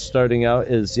first one we're starting out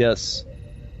is,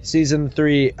 Season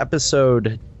 3,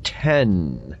 Episode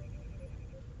 10.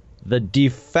 The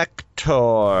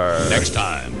Defector. Next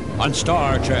time on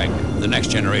Star Trek The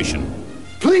Next Generation.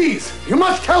 Please, you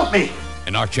must help me.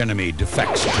 An archenemy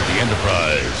defects to the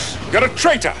Enterprise. You're a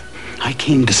traitor. I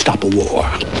came to stop a war.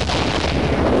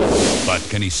 But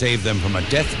can he save them from a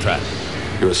death trap?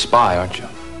 You're a spy, aren't you?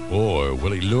 Or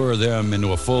will he lure them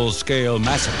into a full-scale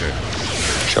massacre?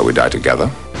 Shall we die together?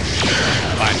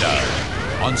 Find out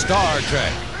on Star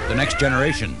Trek The Next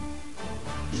Generation.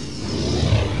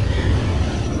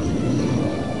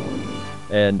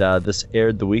 And this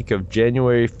aired the week of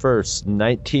January 1st,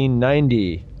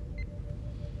 1990.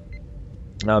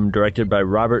 Directed by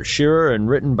Robert Shearer and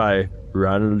written by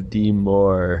Ronald D.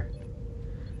 Moore.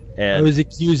 And I was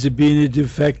accused of being a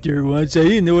defector once. I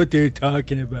didn't know what they were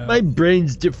talking about. My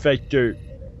brain's defector.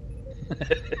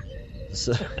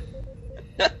 So,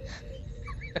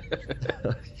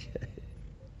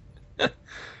 okay.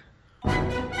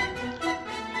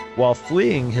 While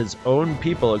fleeing his own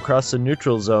people across the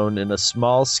neutral zone in a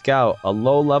small scout, a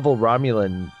low-level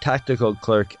Romulan tactical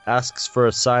clerk asks for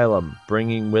asylum,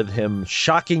 bringing with him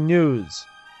shocking news.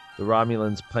 The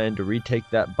Romulans plan to retake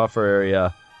that buffer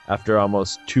area after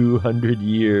almost 200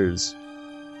 years.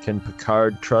 Can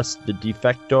Picard trust the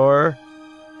Defector?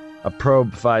 A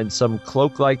probe finds some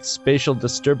cloak-like spatial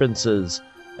disturbances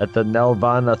at the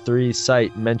Nelvana 3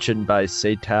 site mentioned by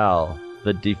Satal,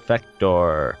 the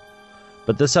Defector.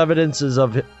 But this evidence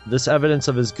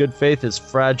of his good faith is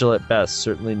fragile at best,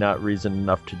 certainly not reason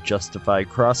enough to justify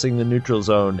crossing the neutral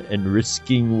zone and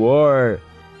risking war.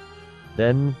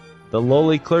 Then the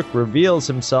lowly clerk reveals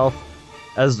himself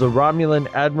as the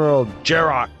Romulan Admiral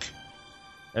Jerok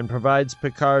and provides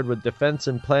Picard with defense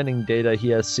and planning data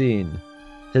he has seen.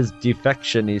 His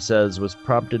defection, he says, was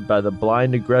prompted by the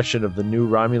blind aggression of the new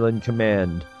Romulan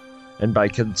command, and by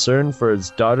concern for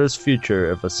his daughter's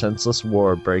future if a senseless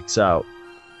war breaks out.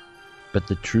 But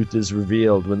the truth is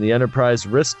revealed when the Enterprise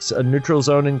risks a neutral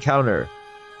zone encounter.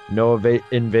 No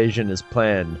invasion is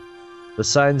planned. The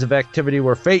signs of activity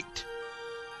were fate.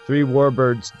 3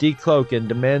 warbirds decloak and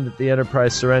demand that the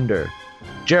Enterprise surrender.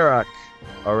 Jerok,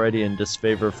 already in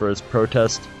disfavor for his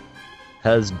protest,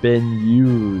 has been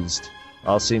used.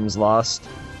 All seems lost.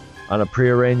 On a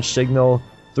prearranged signal,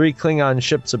 3 Klingon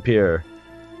ships appear.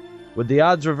 With the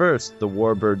odds reversed, the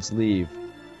warbirds leave.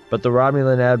 But the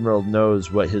Romulan Admiral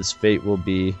knows what his fate will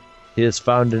be. He is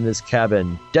found in his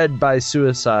cabin, dead by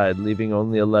suicide, leaving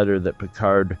only a letter that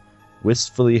Picard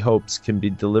wistfully hopes can be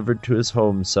delivered to his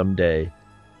home someday.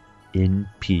 In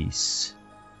peace.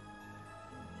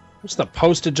 What's the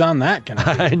postage on that gonna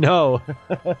be? I know.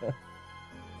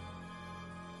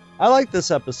 I like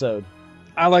this episode.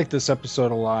 I like this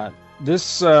episode a lot.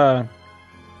 This is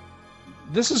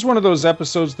one of those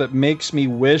episodes that makes me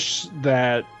wish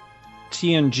that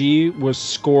TNG was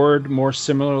scored more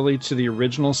similarly to the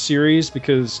original series,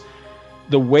 because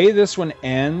the way this one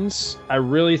ends, I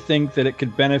really think that it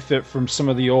could benefit from some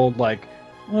of the old like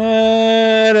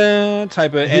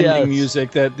type of ending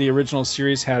music that the original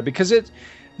series had, because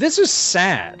this is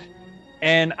sad.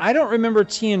 And I don't remember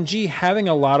TNG having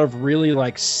a lot of really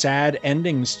like sad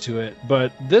endings to it,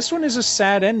 but this one is a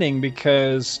sad ending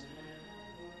because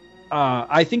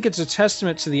I think it's a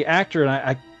testament to the actor,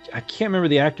 and I can't remember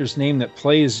the actor's name that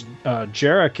plays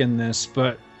Jerok in this,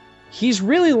 but he's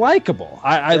really likable.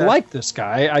 I like this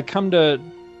guy. I come to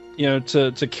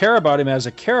to care about him as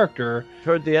a character.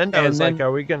 Toward the end, I was like,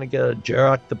 are we going to get a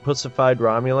Jerok the pussified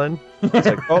Romulan? It's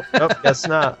like, oh, nope, guess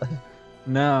not.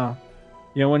 No.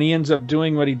 When he ends up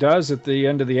doing what he does at the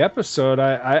end of the episode,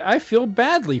 I feel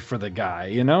badly for the guy.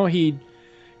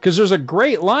 Because there's a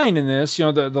great line in this.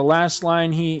 The last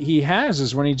line he has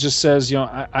is when he just says,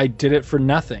 I did it for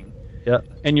nothing. Yeah.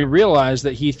 And you realize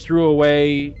that he threw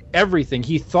away everything.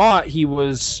 He thought he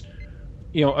was,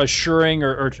 assuring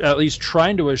or at least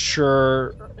trying to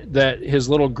assure that his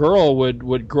little girl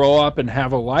would grow up and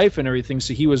have a life and everything.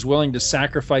 So he was willing to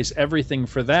sacrifice everything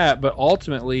for that. But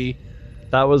ultimately,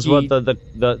 that was what the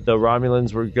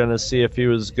Romulans were going to see if he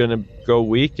was going to go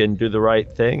weak and do the right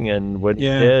thing. And when he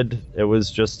did, it was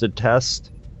just a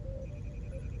test.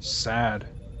 Sad.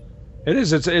 It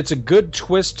is. It's a good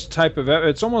twist type of.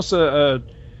 It's almost a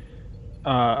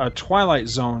Twilight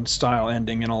Zone style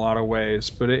ending in a lot of ways,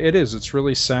 but it is. It's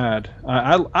really sad.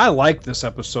 I like this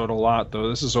episode a lot, though.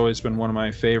 This has always been one of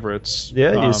my favorites.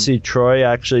 Yeah, you see Troy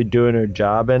actually doing her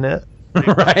job in it.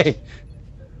 Right.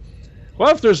 Well,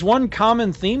 if there's one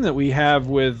common theme that we have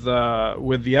with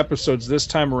the episodes this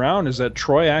time around, is that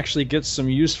Troy actually gets some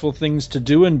useful things to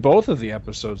do in both of the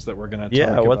episodes that we're going to talk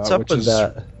about. Yeah, what's up with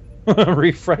that?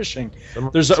 Refreshing.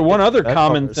 There's one other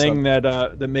common thing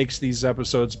that makes these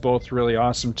episodes both really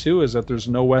awesome too, is that there's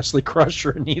no Wesley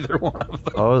Crusher in either one of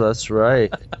them. Oh, that's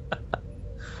right.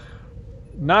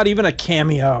 Not even a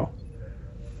cameo.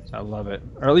 I love it,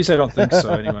 or at least I don't think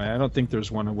so. Anyway, I don't think there's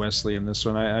one of Wesley in this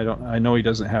one. I know he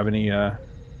doesn't have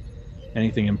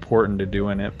anything important to do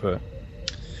in it, but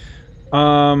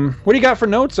what do you got for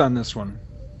notes on this one?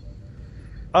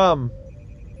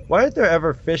 Why aren't there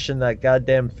ever fish in that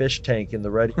goddamn fish tank in the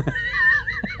ready?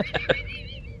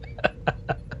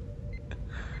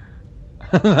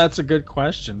 That's a good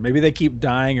question. Maybe they keep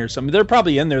dying or something. They're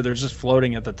probably in there. They're just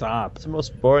floating at the top. It's the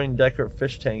most boring Deckard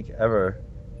fish tank ever.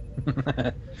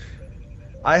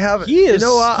 I have. He is. He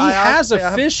has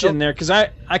a fish in there, because I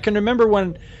can remember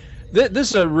when.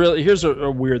 This is here's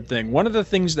a weird thing. One of the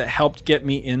things that helped get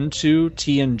me into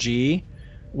TNG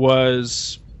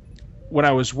was when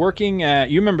I was working at.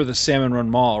 You remember the Salmon Run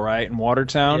Mall, right, in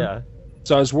Watertown? Yeah.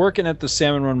 So I was working at the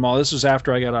Salmon Run Mall. This was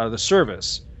after I got out of the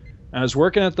service. I was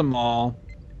working at the mall,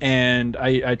 and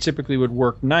I typically would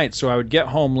work nights, so I would get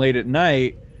home late at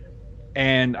night,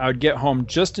 and I would get home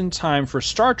just in time for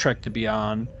Star Trek to be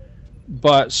on.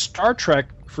 But Star Trek,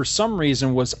 for some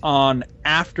reason, was on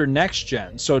after Next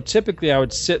Gen. So typically I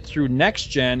would sit through Next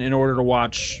Gen in order to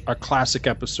watch a classic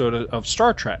episode of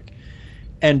Star Trek.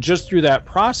 And just through that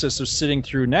process of sitting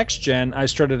through Next Gen, I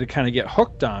started to kind of get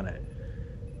hooked on it.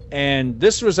 And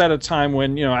this was at a time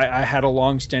when, you know, I had a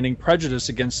long-standing prejudice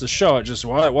against the show.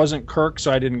 It wasn't Kirk,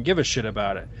 so I didn't give a shit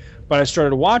about it. But I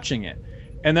started watching it.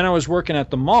 And then I was working at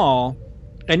the mall,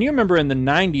 and you remember in the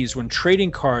 90s when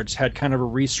trading cards had kind of a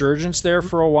resurgence there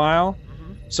for a while?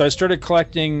 So I started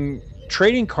collecting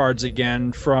trading cards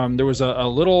again from, there was a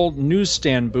little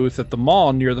newsstand booth at the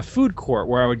mall near the food court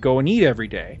where I would go and eat every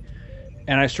day.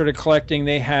 And I started collecting,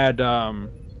 they had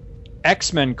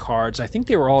X-Men cards. I think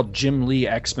they were all Jim Lee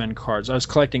X-Men cards. I was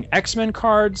collecting X-Men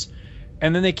cards,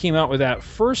 and then they came out with that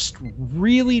first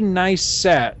really nice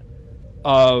set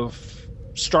of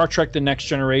Star Trek The Next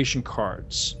Generation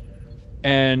cards.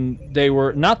 And they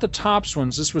were not the Topps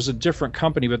ones. This was a different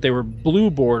company, but they were blue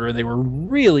border. They were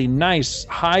really nice,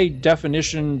 high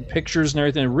definition pictures and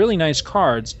everything. Really nice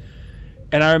cards.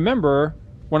 And I remember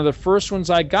one of the first ones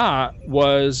I got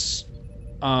was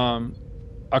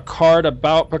a card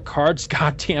about Picard's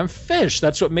goddamn fish.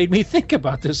 That's what made me think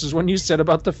about this, is when you said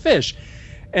about the fish.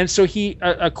 And so he,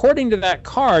 according to that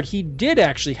card, he did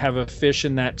actually have a fish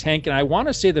in that tank. And I want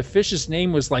to say the fish's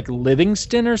name was like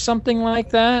Livingston or something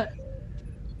like that.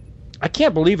 I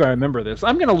can't believe I remember this.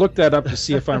 I'm going to look that up to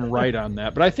see if I'm right on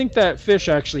that. But I think that fish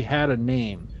actually had a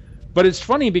name. But it's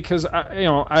funny because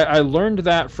I learned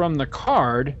that from the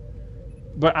card,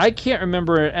 but I can't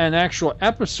remember an actual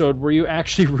episode where you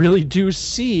actually really do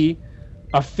see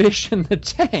a fish in the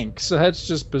tank. So that's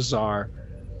just bizarre.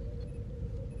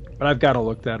 But I've got to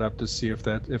look that up to see if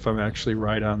I'm actually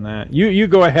right on that. You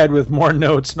go ahead with more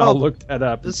notes, and I'll look that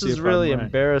up. This is really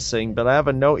embarrassing, but I have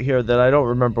a note here that I don't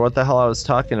remember what the hell I was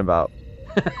talking about.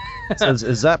 It says,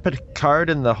 is that Picard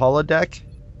in the holodeck?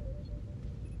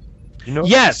 You know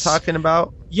what I'm talking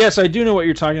about? Yes, I do know what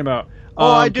you're talking about.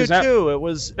 I do too. It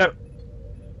was...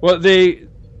 Well,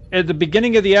 at the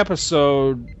beginning of the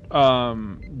episode...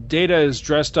 Data is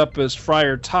dressed up as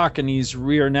Friar Tuck, and he's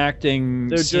reenacting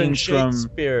scenes from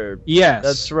Shakespeare. Yes,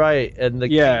 that's right. And the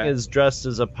king is dressed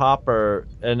as a pauper,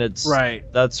 and it's right.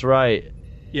 That's right.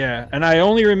 Yeah, and I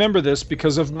only remember this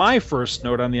because of my first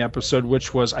note on the episode,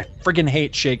 which was I friggin'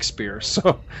 hate Shakespeare.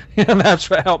 So that's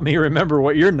what helped me remember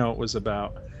what your note was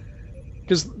about.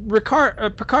 Because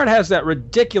Picard has that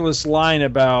ridiculous line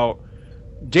about,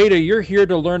 Data, you're here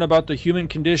to learn about the human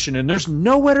condition, and there's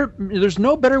no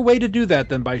better way to do that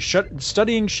than by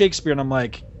studying Shakespeare. And I'm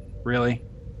like, really?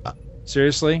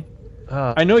 Seriously?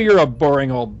 I know you're a boring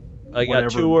old. I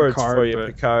got 2 words Picard, for you,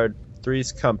 Picard.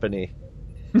 Three's Company.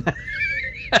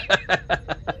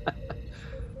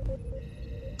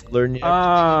 Learn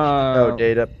your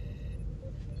Data.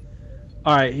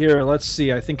 All right, here. Let's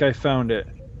see. I think I found it.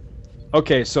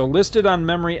 Okay, so listed on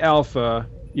Memory Alpha.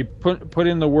 You put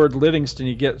in the word Livingston,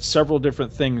 you get several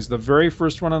different things. The very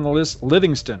first one on the list,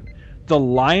 Livingston, the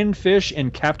lionfish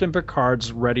in Captain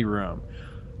Picard's ready room.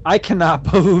 I cannot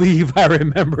believe I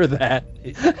remember that.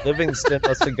 Livingston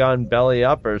must have gone belly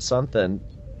up or something.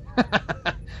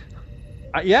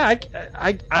 Yeah,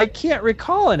 I can't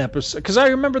recall an episode, because I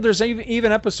remember there's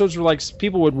even episodes where like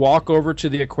people would walk over to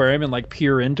the aquarium and like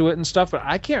peer into it and stuff, but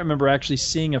I can't remember actually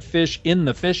seeing a fish in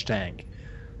the fish tank.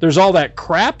 There's all that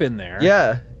crap in there.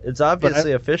 Yeah, it's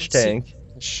obviously a fish tank.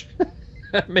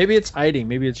 Maybe it's hiding.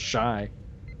 Maybe it's shy.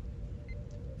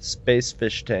 Space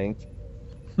fish tank.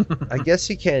 I guess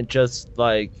you can't just,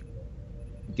 like,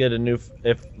 get a new...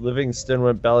 If Livingston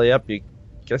went belly up, you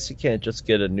guess you can't just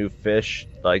get a new fish,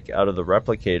 like, out of the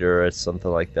replicator or something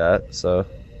like that, so...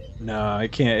 No,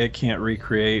 it can't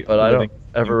recreate... But I don't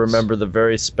ever remember the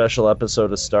very special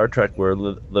episode of Star Trek where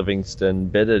Livingston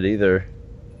bit it either.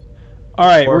 All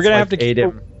right, we're gonna have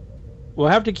to we'll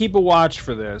have to keep a watch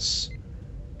for this,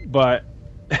 but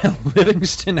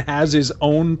Livingston has his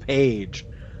own page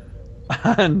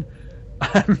on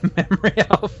Memory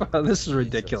Alpha. This is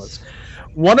ridiculous. Jesus.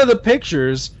 One of the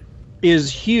pictures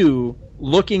is Hugh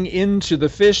looking into the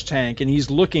fish tank, and he's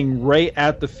looking right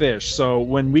at the fish. So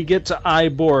when we get to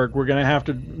Iborg, we're gonna have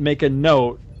to make a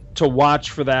note to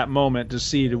watch for that moment to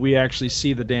see, do we actually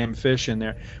see the damn fish in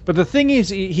there. But the thing is,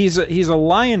 he's a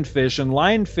lionfish, and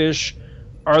lionfish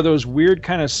are those weird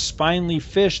kind of spiny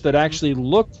fish that actually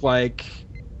look like,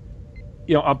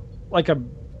 you know, like a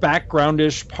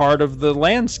backgroundish part of the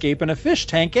landscape in a fish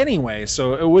tank anyway.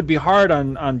 So it would be hard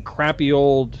on crappy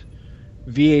old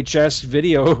VHS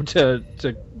video to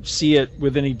see it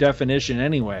with any definition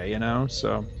anyway,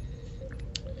 so.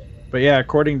 But yeah,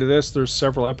 according to this, there's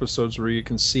several episodes where you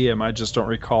can see him. I just don't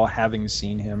recall having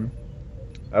seen him.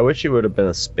 I wish he would have been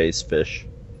a space fish.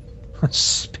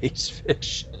 Space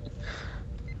fish.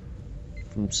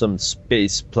 From some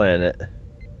space planet.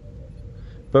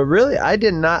 But really, I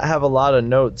did not have a lot of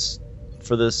notes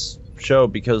for this show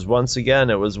because, once again,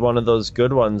 it was one of those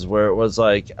good ones where it was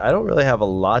like, I don't really have a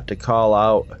lot to call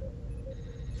out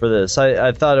for this.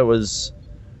 I thought it was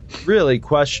really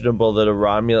questionable that a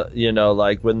Romulan,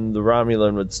 like when the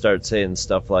Romulan would start saying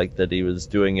stuff like that he was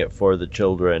doing it for the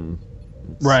children.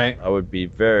 Right. I would be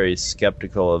very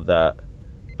skeptical of that.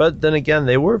 But then again,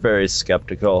 they were very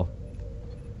skeptical.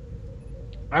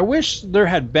 I wish there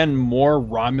had been more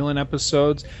Romulan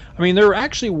episodes. I mean, there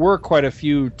actually were quite a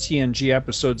few TNG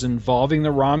episodes involving the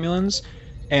Romulans,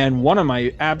 and one of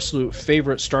my absolute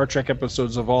favorite Star Trek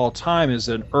episodes of all time is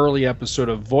an early episode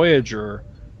of Voyager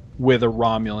with a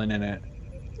Romulan in it.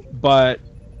 But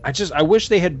I wish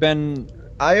they had been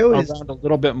around a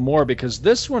little bit more, because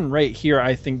this one right here,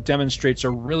 I think, demonstrates a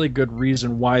really good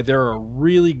reason why they're a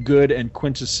really good and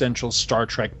quintessential Star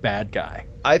Trek bad guy.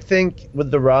 I think with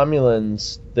the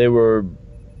Romulans, they were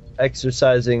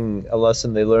exercising a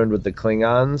lesson they learned with the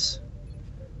Klingons,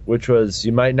 which was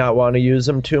you might not want to use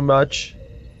them too much,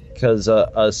 because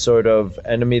a sort of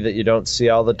enemy that you don't see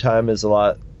all the time is a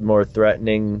lot more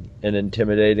threatening and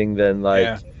intimidating than,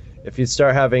 if you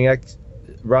start having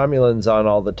Romulans on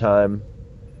all the time,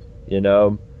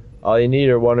 all you need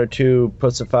are one or two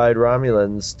pussified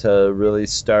Romulans to really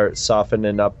start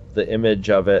softening up the image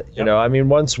of it. Yep. I mean,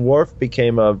 once Worf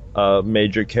became a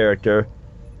major character,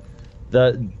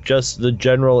 just the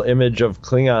general image of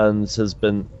Klingons has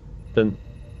been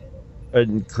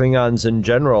and Klingons in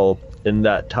general in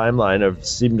that timeline have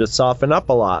seemed to soften up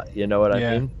a lot. You know what I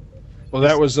mean? Well,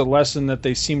 that was a lesson that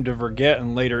they seemed to forget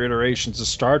in later iterations of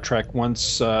Star Trek.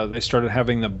 Once they started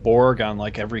having the Borg on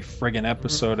like every friggin'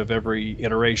 episode of every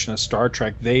iteration of Star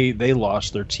Trek, they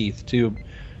lost their teeth too,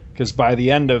 because by the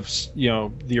end of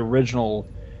the original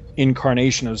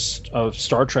incarnation of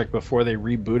Star Trek, before they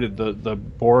rebooted, the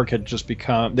Borg had just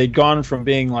they'd gone from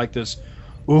being like this,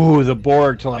 ooh, the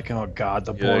Borg, to like, oh god,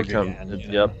 the Borg again.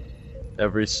 Yep,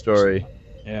 every story.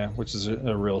 Yeah, which is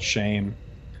a real shame.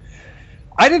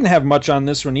 I didn't have much on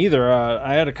this one either.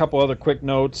 I had a couple other quick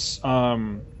notes. I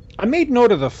made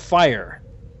note of the fire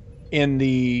in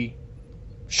the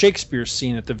Shakespeare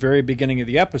scene at the very beginning of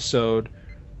the episode.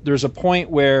 There's a point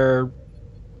where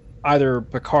either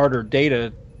Picard or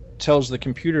Data tells the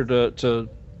computer to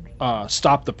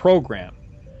stop the program,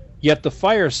 yet the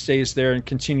fire stays there and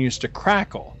continues to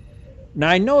crackle. Now,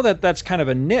 I know that that's kind of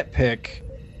a nitpick,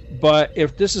 but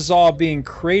if this is all being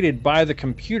created by the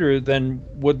computer, then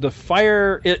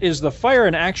is the fire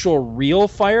an actual real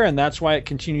fire and that's why it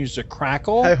continues to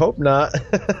crackle? I hope not.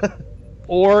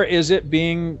 Or is it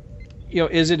being,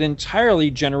 is it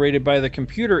entirely generated by the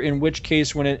computer, in which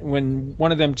case when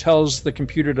one of them tells the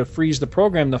computer to freeze the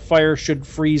program, the fire should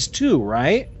freeze too,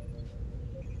 right?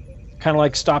 Kind of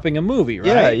like stopping a movie,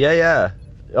 right? Yeah.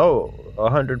 Oh,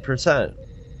 100%.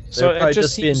 So they're probably it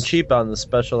just being cheap on the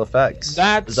special effects.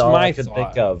 That's all my I could thought.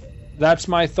 think of. That's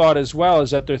my thought as well,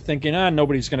 is that they're thinking,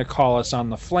 nobody's going to call us on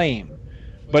the flame.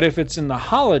 But if it's in the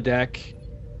holodeck,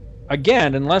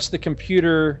 again, unless the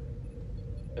computer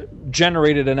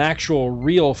generated an actual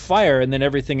real fire and then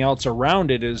everything else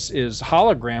around it is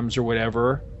holograms or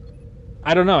whatever,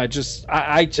 I don't know. I tend to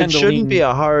lean... It shouldn't be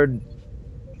a hard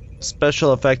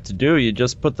special effect to do. You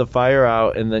just put the fire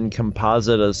out and then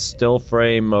composite a still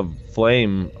frame of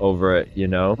flame over it,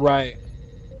 Right.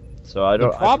 So I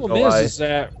don't. The problem is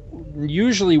that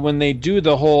usually when they do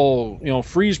the whole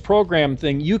freeze program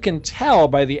thing, you can tell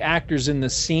by the actors in the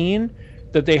scene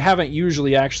that they haven't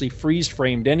usually actually freeze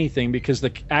framed anything, because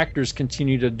the actors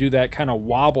continue to do that kind of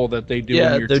wobble that they do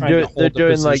when you're trying to hold the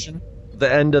position. Like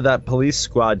the end of that Police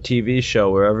Squad TV show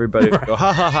where everybody would go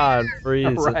ha ha ha and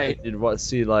freeze, right. And you'd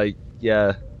see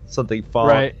something fall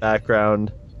in the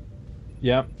background.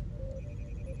 Yep.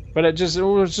 But it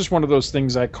was just one of those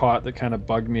things I caught that kind of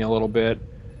bugged me a little bit.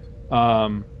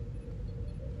 One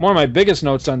of my biggest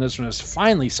notes on this one is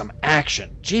finally some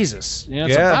action. Jesus,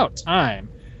 it's about time.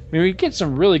 I mean, we get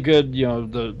some really good,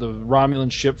 the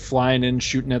Romulan ship flying in,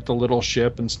 shooting at the little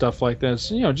ship and stuff like this.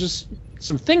 Just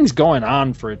some things going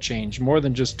on for a change, more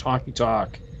than just talk.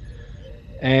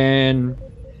 And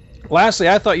lastly,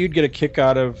 I thought you'd get a kick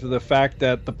out of the fact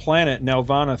that the planet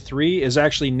Nelvana 3 is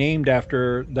actually named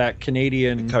after that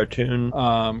Canadian cartoon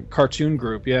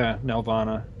group,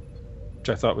 Nelvana, which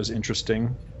I thought was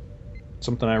interesting.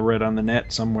 Something I read on the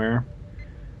net somewhere.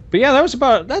 But yeah,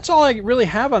 that's all I really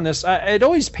have on this. It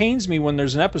always pains me when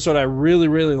there's an episode I really,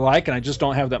 really like and I just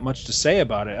don't have that much to say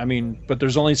about it. I mean, but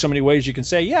there's only so many ways you can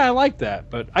say, yeah, I like that.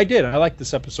 But I like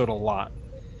this episode a lot.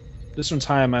 This one's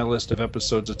high on my list of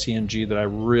episodes of TNG that I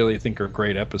really think are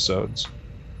great episodes.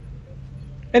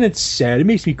 And it's sad. It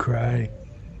makes me cry.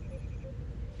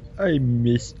 I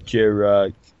miss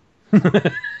J-Rock.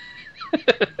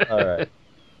 All right.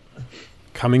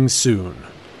 Coming soon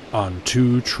on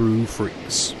Two True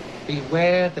Freaks.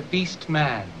 Beware the beast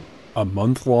man. A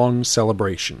month-long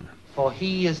celebration. For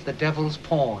he is the devil's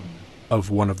pawn. Of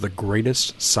one of the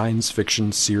greatest science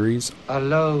fiction series.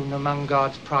 Alone among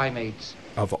God's primates.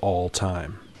 Of all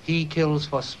time. He kills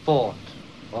for sport,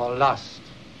 or lust,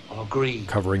 or greed.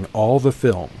 Covering all the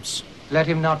films. Let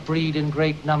him not breed in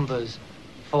great numbers,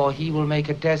 for he will make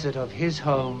a desert of his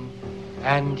home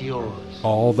and yours.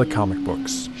 All the comic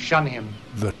books. Shun him.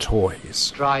 The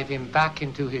toys. Drive him back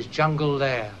into his jungle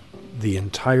lair. The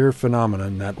entire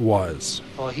phenomenon that was.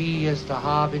 For he is the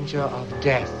harbinger of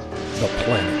death. The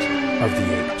Planet of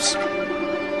the Apes.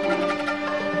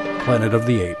 Planet of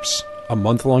the Apes, a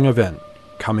month-long event,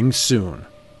 coming soon,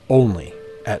 only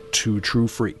at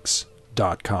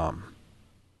twotruefreaks.com.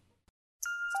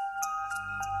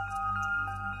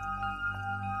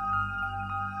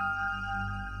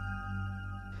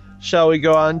 Shall we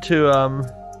go on to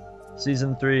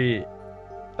Season 3,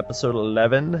 Episode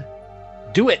 11?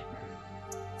 Do it!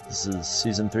 This is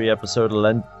Season 3, Episode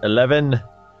 11,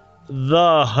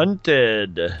 The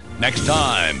Hunted. Next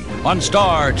time, on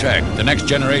Star Trek, The Next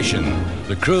Generation,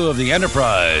 the crew of the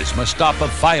Enterprise must stop a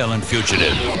violent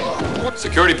fugitive.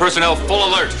 Security personnel, full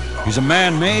alert! He's a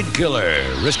man-made killer,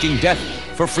 risking death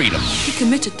for freedom. He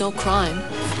committed no crime.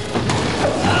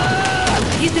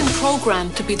 He's been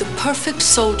programmed to be the perfect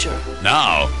soldier.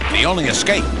 Now, the only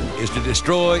escape is to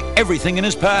destroy everything in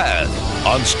his path.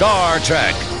 On Star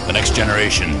Trek, The Next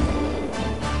Generation.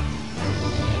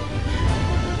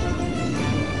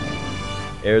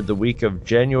 Aired the week of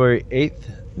January 8th,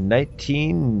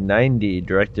 1990.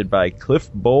 Directed by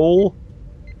Cliff Bowl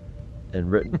and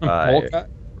written by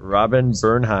Robin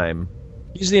Bernheim.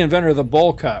 He's the inventor of the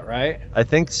bowl cut, right? I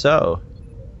think so.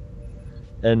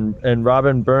 And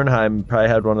Robin Bernheim probably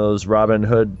had one of those Robin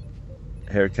Hood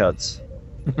haircuts.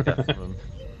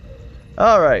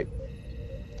 All right.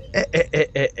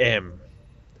 The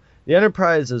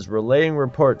Enterprise is relaying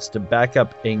reports to back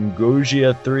up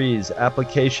Angosia 3's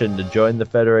application to join the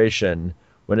Federation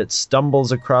when it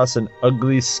stumbles across an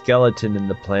ugly skeleton in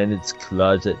the planet's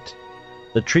closet.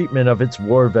 The treatment of its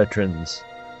war veterans.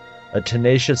 A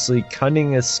tenaciously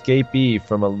cunning escapee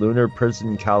from a lunar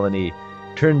prison colony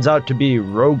turns out to be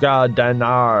Roga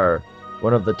Danar,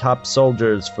 one of the top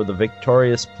soldiers for the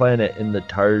victorious planet in the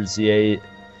Tarzian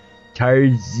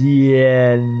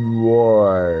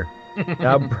War.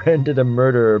 Now branded a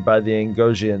murderer by the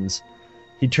Angosians,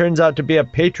 he turns out to be a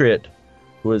patriot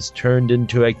who is turned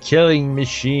into a killing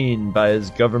machine by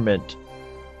his government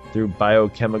through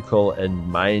biochemical and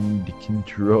mind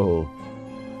control.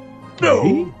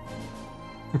 No!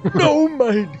 No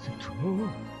mind control!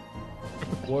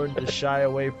 Warned to shy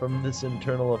away from this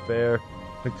internal affair,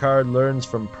 Picard learns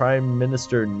from Prime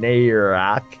Minister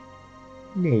Nayrak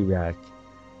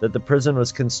that the prison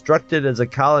was constructed as a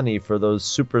colony for those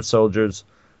super soldiers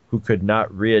who could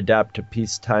not readapt to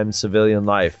peacetime civilian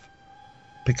life.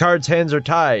 Picard's hands are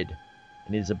tied,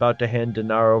 and he's about to hand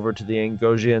Danar over to the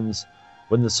Angosians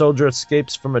when the soldier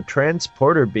escapes from a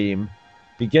transporter beam,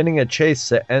 beginning a chase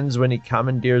that ends when he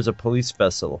commandeers a police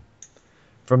vessel.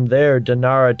 From there,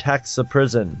 Danar attacks the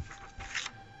prison,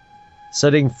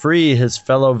 setting free his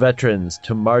fellow veterans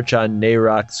to march on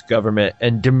Nayrak's government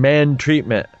and demand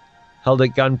treatment. Held at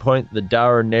gunpoint, the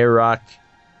dour Nayrak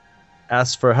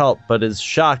asks for help, but is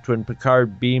shocked when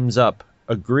Picard beams up,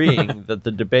 agreeing that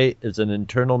the debate is an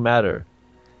internal matter.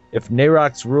 If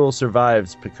Nayrak's rule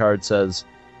survives, Picard says,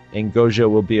 Angosia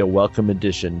will be a welcome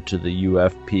addition to the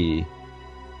UFP.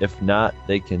 If not,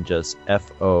 they can just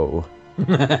F.O.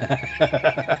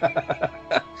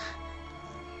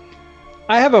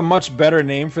 I have a much better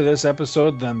name for this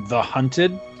episode than The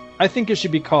Hunted. I think it should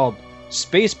be called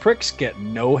Space Pricks Get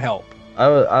No Help.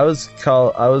 I was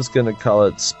gonna call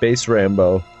it Space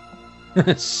Rambo.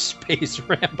 Space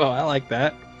Rambo, I like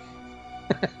that.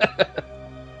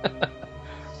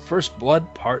 First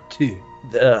Blood Part 2.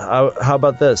 How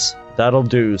about this? That'll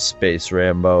do, Space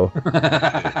Rambo.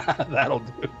 That'll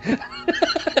do.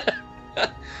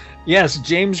 Yes,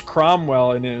 James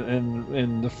Cromwell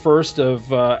in the first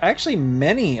of actually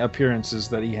many appearances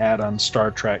that he had on Star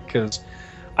Trek, because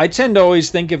I tend to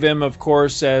always think of him, of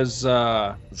course, as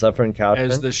Zefram Cochrane,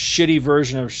 as the shitty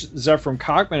version of Zefram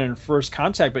Cochrane in First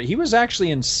Contact, but he was actually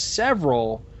in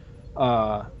several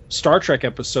Star Trek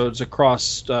episodes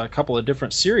across a couple of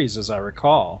different series, as I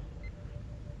recall.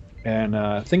 And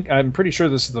I'm pretty sure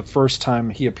this is the first time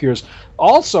he appears.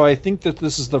 Also, I think that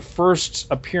this is the first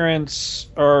appearance,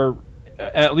 or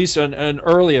at least an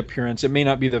early appearance. It may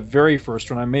not be the very first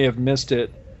one. I may have missed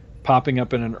it popping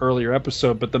up in an earlier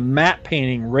episode. But the matte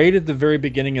painting right at the very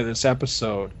beginning of this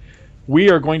episode,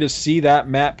 we are going to see that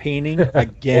matte painting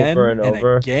again over and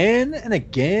over. Again and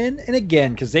again and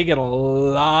again, because they get a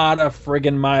lot of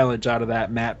friggin' mileage out of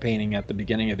that matte painting at the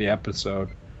beginning of the episode.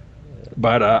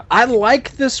 But I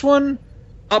like this one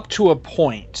up to a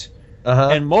point.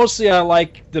 And mostly I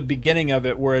like the beginning of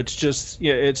it, where it's just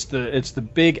it's the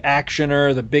big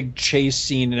actioner, the big chase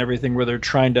scene and everything, where they're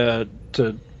trying to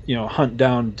hunt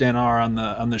down Denar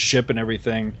on the ship and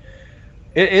everything.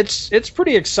 It's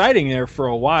pretty exciting there for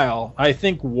a while. I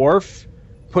think Worf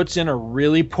puts in a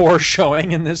really poor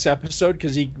showing in this episode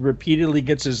because he repeatedly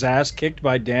gets his ass kicked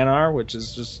by Denar, which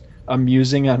is just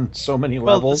amusing on so many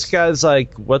levels. Well, this guy's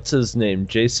like, what's his name?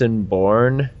 Jason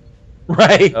Bourne,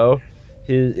 right? Oh,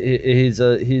 he's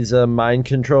a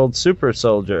mind-controlled super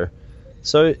soldier.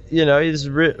 So he's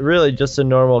really just a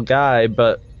normal guy.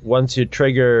 But once you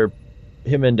trigger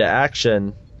him into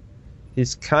action,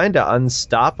 he's kind of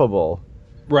unstoppable,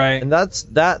 right? And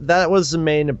that was the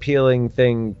main appealing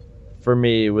thing for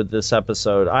me with this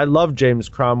episode. I love James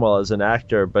Cromwell as an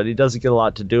actor, but he doesn't get a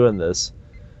lot to do in this.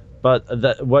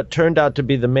 But what turned out to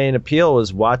be the main appeal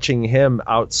was watching him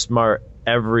outsmart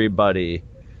everybody,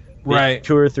 right?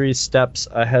 2 or 3 steps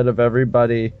ahead of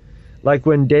everybody. Like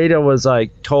when Data was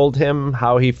told him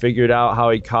how he figured out how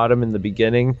he caught him in the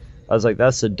beginning, I was like,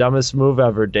 that's the dumbest move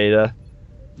ever, Data.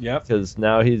 Yep. Because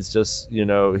now he's just,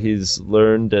 he's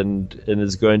learned and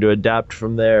is going to adapt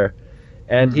from there.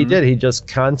 And he did. He just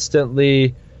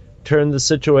constantly turned the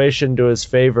situation to his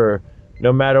favor,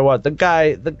 no matter what. The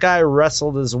guy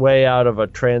wrestled his way out of a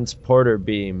transporter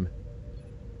beam,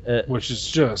 which is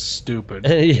just stupid.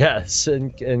 Yes,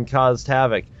 and caused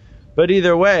havoc. But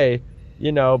either way,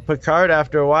 Picard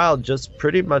after a while just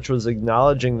pretty much was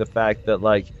acknowledging the fact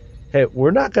that hey,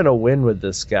 we're not going to win with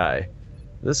this guy.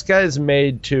 This guy's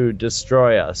made to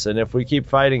destroy us, and if we keep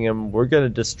fighting him, we're going to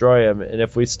destroy him. And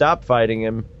if we stop fighting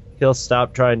him, he'll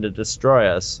stop trying to destroy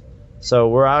us. So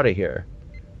we're out of here.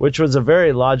 Which was a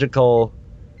very logical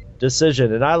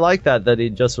decision. And I like that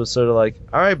he just was sort of like,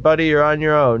 all right, buddy, you're on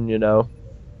your own,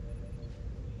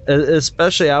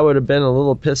 Especially, I would have been a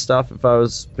little pissed off if I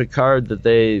was Picard that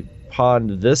they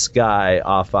pawned this guy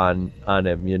off on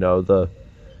him, the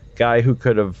guy who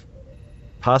could have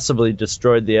possibly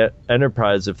destroyed the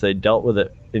Enterprise if they dealt with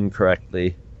it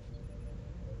incorrectly.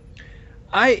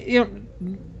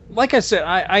 Like I said,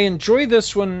 I enjoy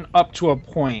this one up to a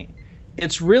point.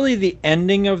 It's really the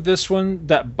ending of this one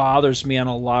that bothers me on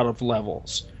a lot of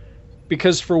levels.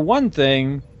 Because for one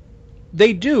thing,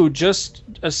 they do just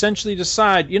essentially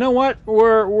decide, you know what,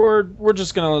 we're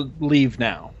just going to leave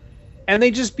now. And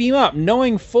they just beam up,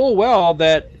 knowing full well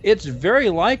that it's very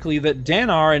likely that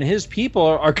Denar and his people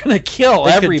are going to kill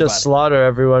everybody. They could just slaughter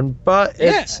everyone, but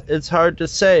it's hard to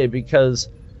say because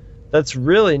that's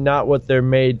really not what they're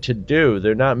made to do.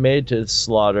 They're not made to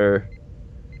slaughter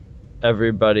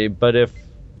everybody, but if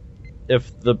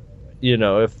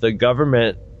the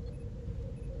government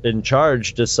in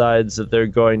charge decides that they're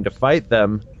going to fight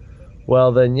them,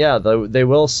 well then they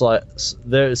will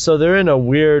they're in a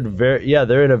weird,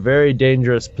 they're in a very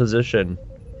dangerous position.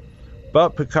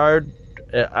 But Picard,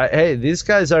 hey, these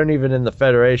guys aren't even in the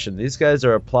Federation. These guys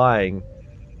are applying,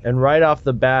 and right off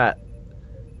the bat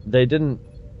they didn't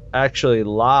actually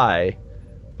lie,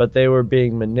 but they were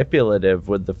being manipulative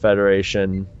with the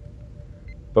Federation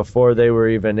before they were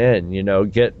even in,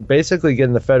 basically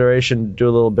getting the Federation to do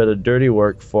a little bit of dirty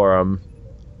work for them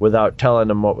without telling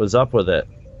them what was up with it.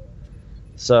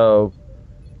 So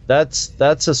that's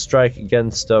a strike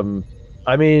against them.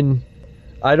 I mean,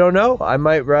 I don't know. I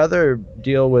might rather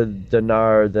deal with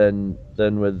Denar than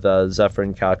with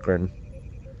Zefram Cochrane,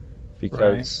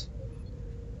 because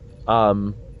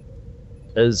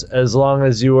as long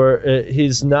as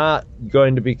he's not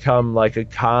going to become like a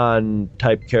Khan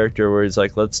type character where he's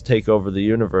like, let's take over the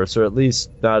universe, or at least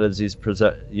not as he's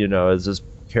as his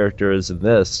character is in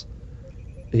this.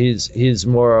 He's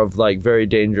more of like very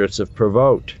dangerous if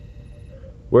provoked,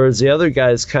 whereas the other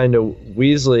guy's kind of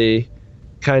Weasley,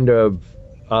 kind of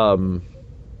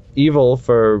evil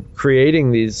for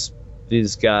creating these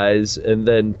guys and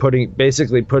then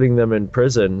putting them in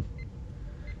prison.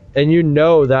 And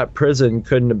that prison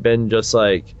couldn't have been just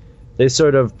like they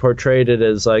sort of portrayed it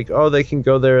as like, oh, they can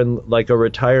go there in like a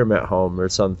retirement home or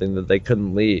something that they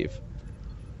couldn't leave.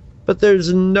 But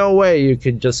there's no way you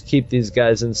could just keep these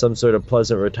guys in some sort of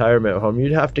pleasant retirement home.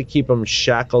 You'd have to keep them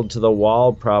shackled to the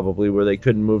wall probably, where they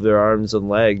couldn't move their arms and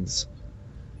legs.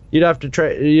 You'd have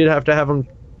to have them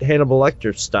Hannibal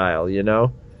Lecter style, you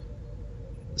know?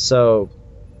 So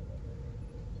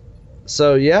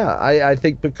yeah, I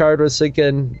think Picard was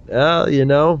thinking, you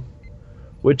know,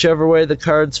 whichever way the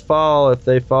cards fall, if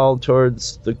they fall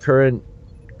towards the current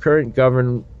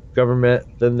government,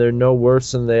 then they're no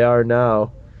worse than they are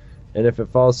now. And if it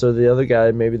falls to the other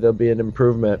guy, maybe there'll be an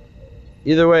improvement.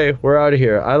 Either way, we're out of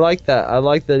here. I like that. I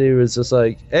like that he was just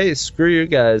like, hey, screw you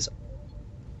guys.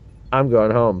 I'm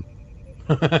going home.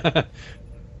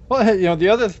 Well, you know, the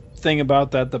other thing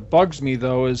about that bugs me,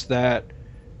 though, is that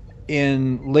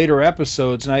in later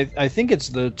episodes, and I think it's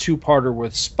the two-parter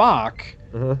with Spock,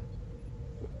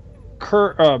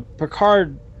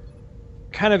 Picard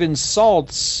kind of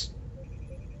insults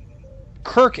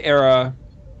Kirk era,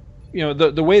 you know,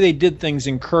 the way they did things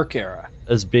in Kirk era.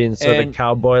 As being sort of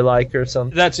cowboy-like or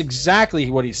something? That's exactly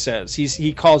what he says.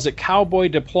 He calls it cowboy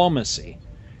diplomacy.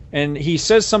 And he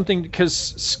says something,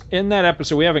 because in that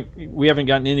episode, we haven't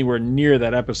gotten anywhere near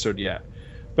that episode yet.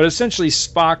 But essentially,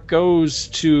 Spock goes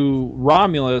to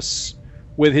Romulus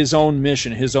with his own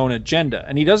mission, his own agenda.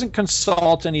 And he doesn't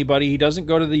consult anybody. He doesn't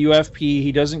go to the UFP.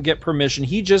 He doesn't get permission.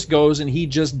 He just goes and he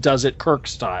just does it Kirk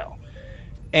style.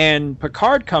 And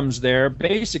Picard comes there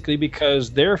basically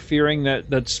because they're fearing that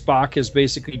Spock has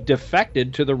basically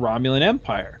defected to the Romulan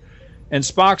Empire. And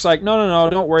Spock's like, no,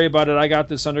 don't worry about it. I got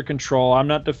this under control. I'm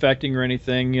not defecting or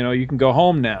anything. You know, you can go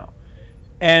home now.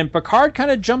 And Picard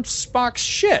kind of jumps Spock's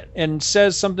shit and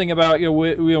says something about,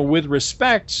 with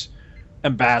respect,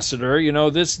 Ambassador, you know,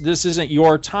 this isn't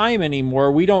your time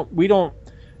anymore. We don't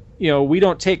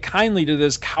take kindly to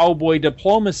this cowboy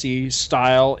diplomacy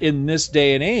style in this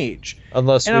day and age.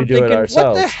 Unless we do it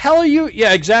ourselves. What the hell are you?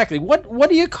 Yeah, exactly. What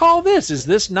do you call this? Is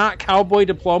this not cowboy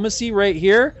diplomacy right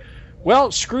here?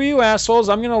 Well, screw you, assholes.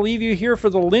 I'm going to leave you here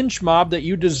for the lynch mob that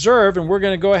you deserve, and we're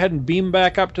going to go ahead and beam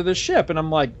back up to the ship. And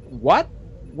I'm like, what?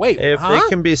 Wait, hey, if they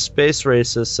can be space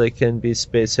racists, they can be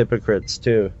space hypocrites,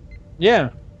 too. Yeah,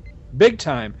 big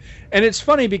time. And it's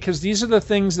funny because these are the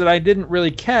things that I didn't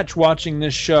really catch watching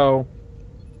this show,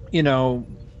 you know,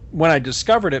 when I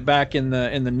discovered it back in the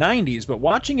 90s. But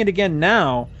watching it again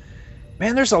now,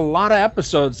 man, there's a lot of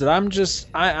episodes that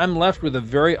I'm left with a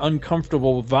very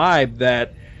uncomfortable vibe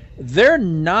that they're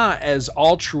not as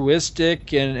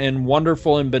altruistic and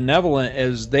wonderful and benevolent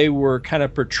as they were kind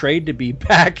of portrayed to be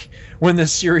back when the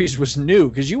series was new.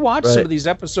 Because you watch some of these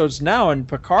episodes now, and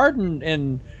Picard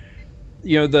and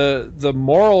you know, the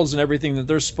morals and everything that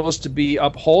they're supposed to be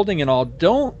upholding and all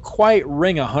don't quite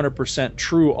ring 100%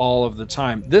 true all of the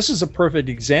time. This is a perfect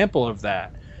example of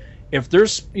that. If they're,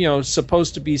 you know,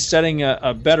 supposed to be setting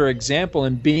a better example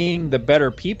and being the better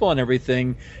people and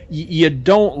everything, you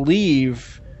don't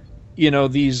leave, you know,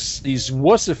 these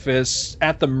wussifists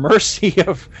at the mercy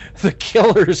of the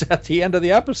killers at the end of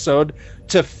the episode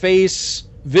to face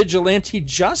vigilante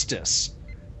justice,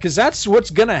 because that's what's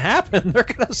going to happen. They're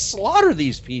going to slaughter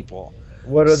these people.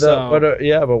 What are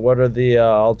the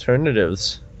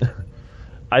alternatives?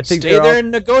 I think stay there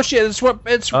and negotiate. That's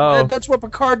what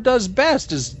Picard does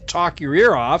best, is talk your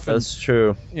ear off. And, that's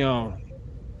true. You know,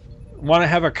 want to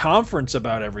have a conference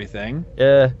about everything.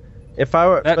 Yeah. If I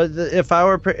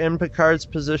were in Picard's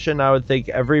position, I would think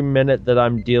every minute that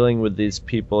I'm dealing with these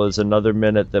people is another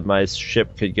minute that my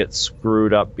ship could get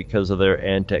screwed up because of their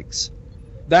antics.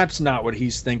 That's not what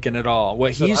he's thinking at all.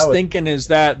 What he's thinking is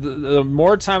that the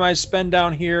more time I spend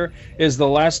down here is the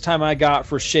less time I got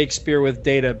for Shakespeare with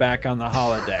Data back on the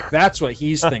holodeck. That's what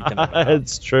he's thinking about.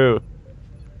 It's true.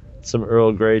 Some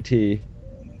Earl Grey tea.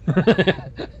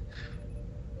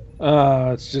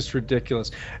 It's just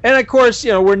ridiculous. And of course,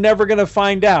 you know, we're never going to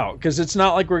find out, because it's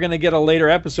not like we're going to get a later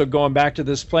episode going back to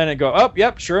this planet and go, oh,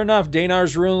 yep, sure enough,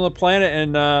 Daynar's ruling the planet,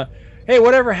 and hey,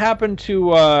 whatever happened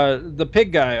to the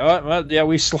pig guy? Oh, well, yeah,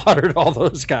 we slaughtered all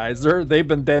those guys. They've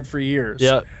been dead for years.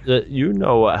 Yeah, you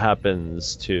know what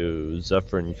happens to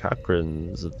Zephyrin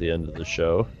Cochrane's at the end of the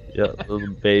show. Yeah,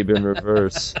 little babe in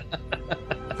reverse.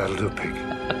 That'll do, pig.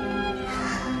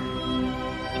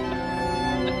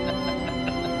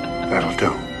 That'll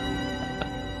do.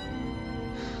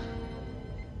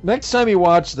 Next time you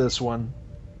watch this one,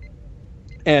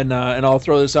 and I'll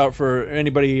throw this out for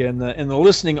anybody in the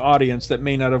listening audience that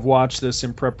may not have watched this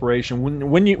in preparation.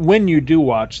 When you do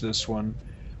watch this one,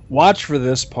 watch for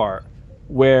this part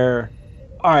where,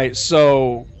 all right,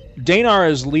 so Daynar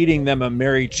is leading them a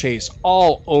merry chase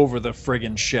all over the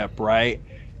friggin' ship, right?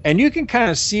 And you can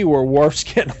kind of see where Worf's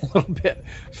getting a little bit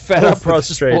fed up with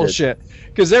this bullshit.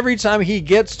 Because every time he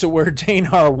gets to where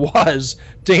Danar was,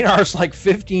 Danar's like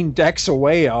 15 decks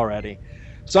away already.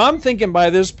 So I'm thinking by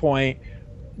this point,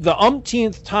 the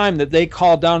umpteenth time that they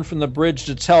call down from the bridge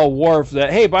to tell Worf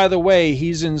that, hey, by the way,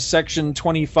 he's in section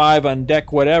 25 on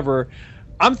deck whatever,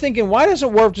 I'm thinking, why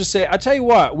doesn't Worf just say, I tell you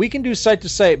what, we can do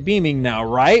site-to-site beaming now,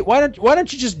 right? Why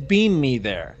don't you just beam me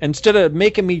there instead of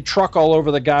making me truck all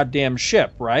over the goddamn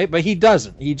ship, right? But he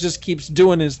doesn't. He just keeps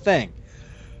doing his thing.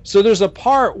 So there's a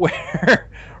part where,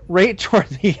 right toward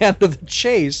the end of the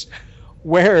chase,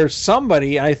 where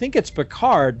somebody, I think it's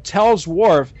Picard, tells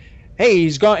Worf, hey,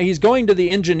 he's going to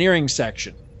the engineering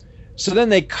section. So then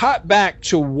they cut back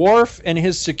to Worf and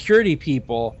his security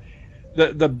people.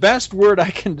 The best word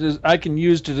I can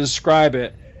use to describe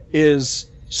it is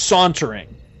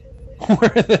sauntering,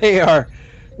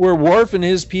 where Worf and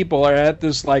his people are at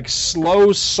this like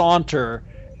slow saunter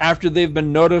after they've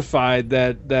been notified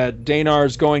that Danar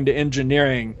is going to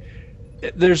engineering.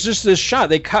 There's just this shot.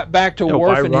 They cut back to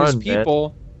Worf and his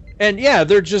people, and yeah,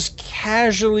 they're just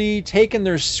casually taking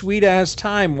their sweet ass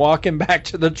time walking back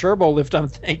to the turbo lift. I'm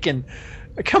thinking,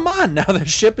 come on, now the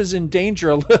ship is in danger.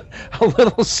 A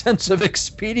little sense of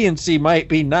expediency might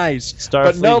be nice.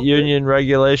 Starfleet Union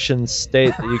regulations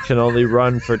state that you can only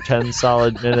run for 10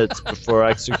 solid minutes before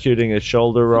executing a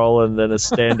shoulder roll and then a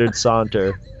standard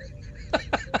saunter.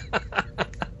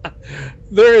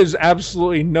 There is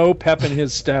absolutely no pep in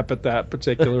his step at that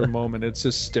particular moment. It's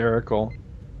hysterical.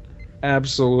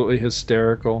 Absolutely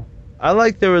hysterical. I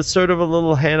like there was sort of a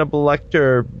little Hannibal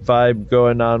Lecter vibe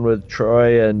going on with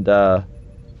Troy and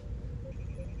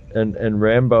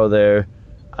Rambo there.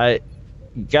 I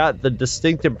got the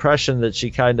distinct impression that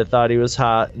she kind of thought he was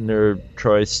hot in her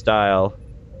Troy style.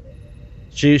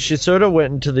 She sort of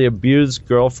went into the abused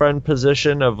girlfriend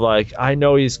position of like, I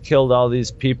know he's killed all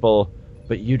these people,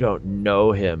 but you don't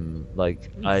know him like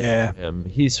I know him.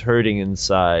 He's hurting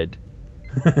inside.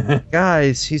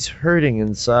 Guys, he's hurting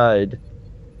inside.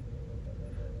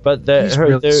 But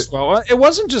it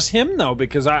wasn't just him though,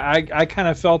 because I kind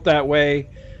of felt that way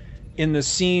in the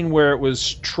scene where it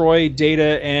was Troy,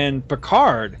 Data, and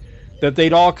Picard, that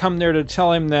they'd all come there to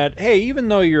tell him that, hey, even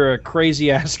though you're a crazy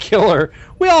ass killer,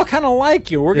 we all kind of like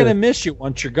you. We're gonna miss you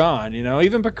once you're gone. You know,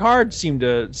 even Picard seemed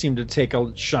to take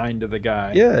a shine to the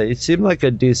guy. Yeah, he seemed like a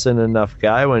decent enough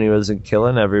guy when he wasn't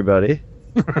killing everybody.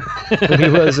 When he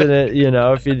wasn't, you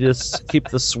know, if you just keep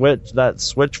the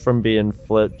switch from being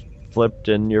flipped,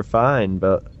 and you're fine.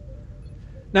 But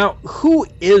now, who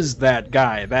is that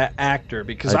guy, that actor?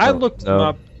 Because I looked him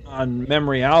up on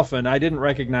Memory Alpha, and I didn't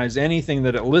recognize anything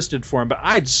that it listed for him, but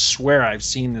I'd swear I've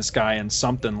seen this guy in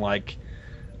something like,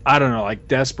 I don't know, like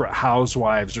Desperate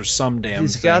Housewives or some damn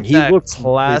He's thing. got that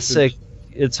classic.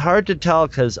 It's hard to tell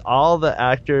because all the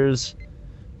actors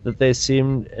that they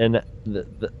seemed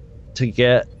to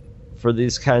get for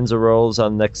these kinds of roles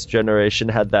on Next Generation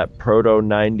had that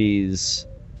proto-90s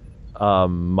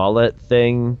mullet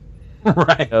thing.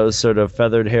 Right. You know, sort of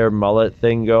feathered hair mullet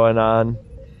thing going on.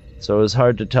 So it was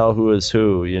hard to tell who is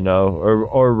who, you know,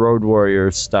 or Road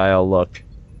Warrior style look.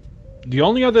 The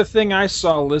only other thing I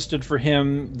saw listed for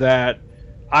him that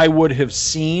I would have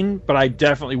seen, but I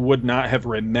definitely would not have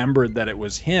remembered that it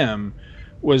was him,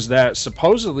 was that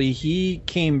supposedly he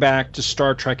came back to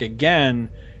Star Trek again,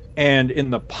 and in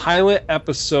the pilot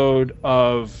episode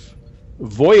of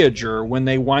Voyager, when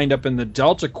they wind up in the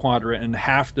Delta Quadrant and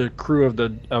half the crew of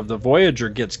the Voyager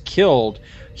gets killed,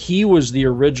 he was the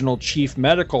original chief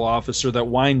medical officer that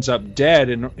winds up dead,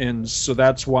 and so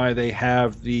that's why they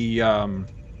have the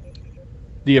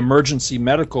emergency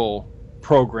medical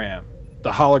program,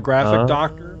 the holographic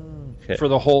doctor for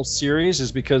the whole series,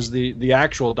 is because the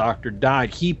actual doctor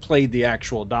died. He played the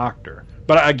actual doctor,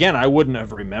 but again, I wouldn't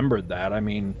have remembered that. I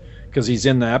mean, because he's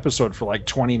in the episode for like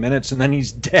 20 minutes and then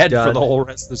he's dead for the whole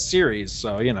rest of the series.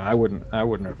 So, you know, I wouldn't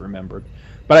have remembered.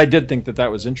 But I did think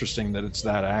that was interesting that it's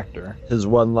that actor. His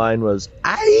one line was,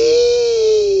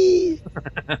 "Aye."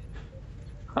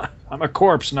 I'm a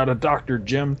corpse, not a doctor,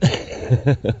 Jim.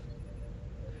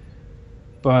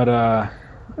 But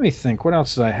let me think. What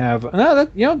else did I have? No,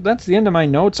 that's the end of my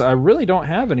notes. I really don't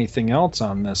have anything else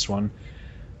on this one.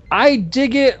 I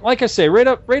dig it, like I say, right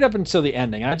up until the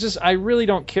ending. I really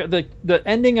don't care. The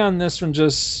ending on this one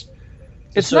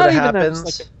it's not even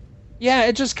happens.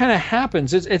 It just kind of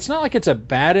happens. It's not like it's a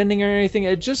bad ending or anything.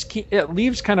 It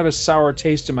leaves kind of a sour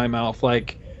taste in my mouth,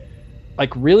 like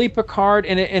really, Picard,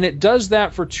 and it does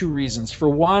that for two reasons. For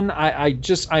one,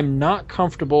 I'm not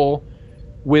comfortable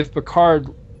with Picard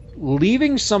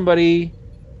leaving somebody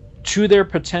to their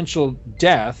potential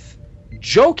death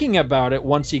joking about it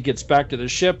once he gets back to the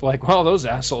ship, like, well, those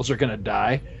assholes are going to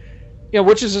die. You know,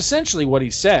 which is essentially what he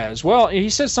says. Well, he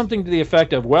says something to the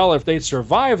effect of, well, if they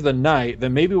survive the night,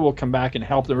 then maybe we'll come back and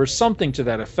help them, or something to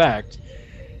that effect.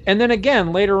 And then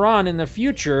again, later on in the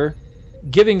future,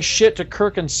 giving shit to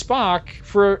Kirk and Spock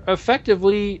for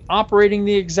effectively operating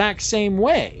the exact same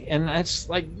way. And it's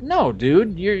like, no,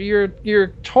 dude, you're a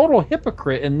total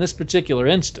hypocrite in this particular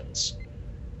instance.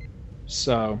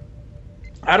 So,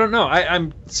 I don't know.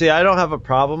 I'm See, I don't have a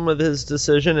problem with his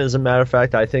decision. As a matter of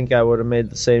fact, I think I would have made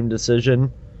the same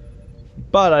decision.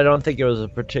 But I don't think it was a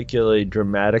particularly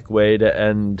dramatic way to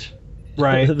end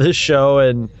the show,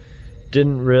 and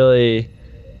didn't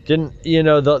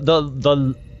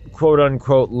the quote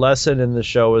unquote lesson in the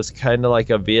show was kind of like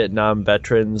a Vietnam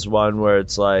veterans one, where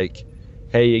it's like,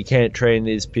 hey, you can't train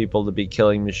these people to be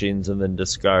killing machines and then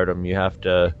discard them. You have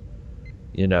to,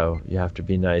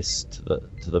 be nice to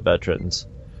the veterans.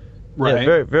 Right. Yeah,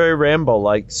 very, very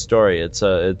Rambo-like story. It's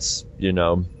someone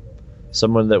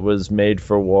that was made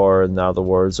for war, and now the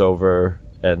war's over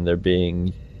and they're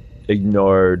being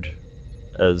ignored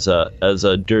as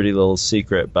a dirty little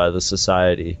secret by the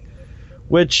society,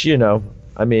 which,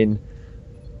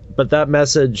 but that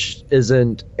message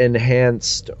isn't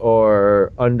enhanced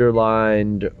or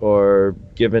underlined or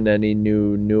given any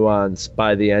new nuance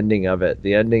by the ending of it.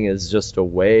 The ending is just a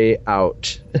way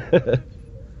out.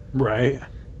 Right.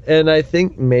 And I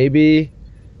think maybe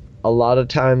a lot of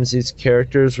times these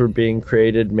characters were being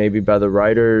created maybe by the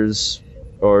writers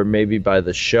or maybe by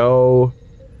the show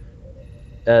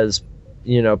as,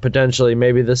 potentially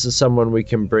maybe this is someone we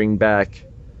can bring back,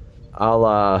 a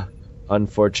la,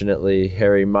 unfortunately,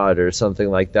 Harry Mudd or something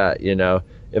like that.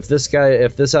 If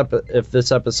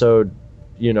this episode,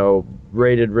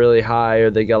 rated really high, or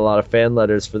they got a lot of fan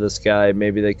letters for this guy,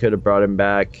 maybe they could have brought him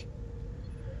back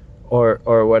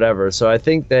or whatever. So I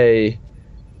think they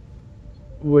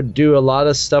would do a lot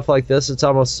of stuff like this.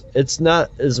 It's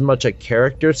not as much a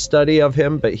character study of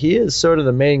him, but he is sort of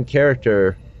the main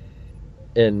character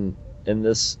in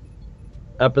this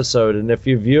episode, and if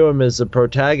you view him as a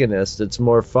protagonist, it's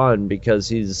more fun because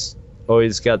he's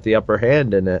always got the upper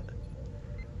hand in it.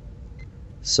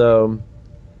 So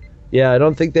yeah, I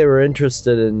don't think they were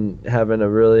interested in having a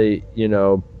really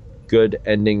good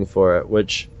ending for it,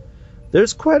 which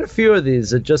there's quite a few of these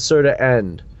that just sort of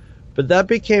end, but that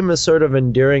became a sort of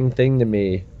endearing thing to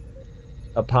me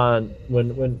upon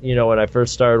when I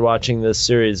first started watching this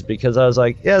series, because I was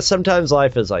like, yeah, sometimes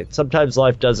life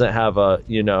doesn't have a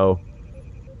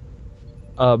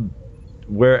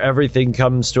where everything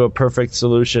comes to a perfect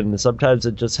solution. Sometimes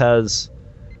it just has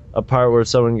a part where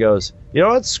someone goes, you know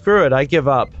what, screw it, I give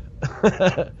up.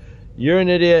 You're an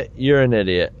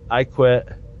idiot, I quit.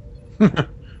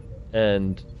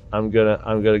 And I'm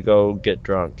gonna go get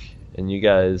drunk, and you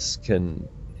guys can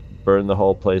burn the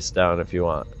whole place down if you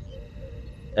want.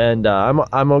 And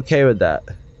I'm okay with that.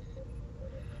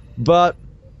 But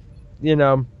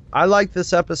I like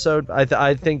this episode.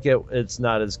 I think it's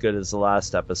not as good as the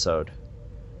last episode.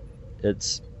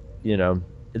 It's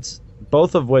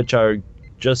both of which are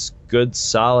just good,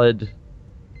 solid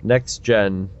next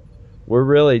gen. We're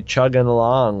really chugging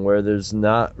along where there's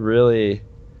not really,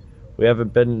 we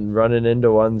haven't been running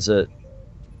into ones that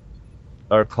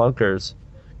are clunkers.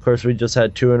 Of course, we just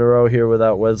had 2 in a row here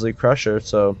without Wesley Crusher,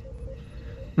 so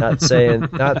not saying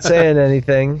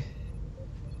anything.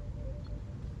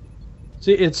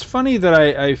 See, it's funny that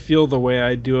I feel the way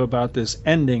I do about this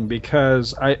ending,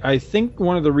 because I think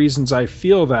one of the reasons I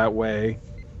feel that way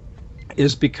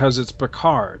is because it's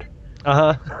Picard.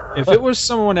 If it was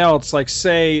someone else, like,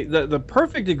 say, the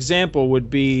perfect example would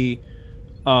be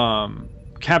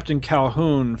Captain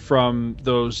Calhoun from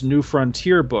those New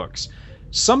Frontier books.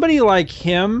 Somebody like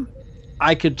him,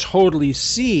 I could totally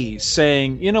see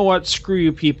saying, you know what, screw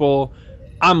you people,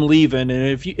 I'm leaving, and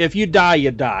if you die,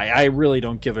 you die. I really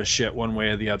don't give a shit one way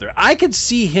or the other. I could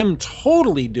see him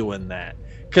totally doing that,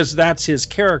 because that's his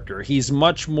character. He's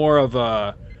much more of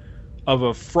a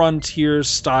frontier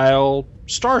style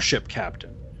starship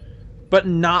captain, but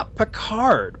not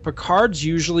Picard. Picard's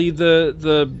usually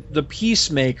the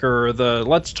peacemaker, the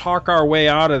let's talk our way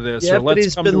out of this. Yeah, or but let's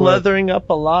he's come been to leathering up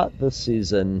a lot this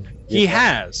season. He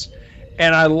has,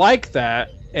 and I like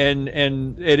that. And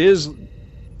it is,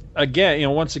 again,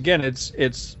 once again,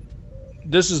 it's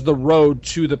this is the road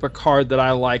to the Picard that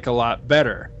I like a lot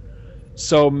better.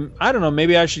 So I don't know,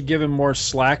 maybe I should give him more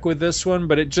slack with this one,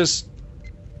 but it just,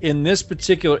 in this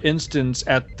particular instance,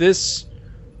 at this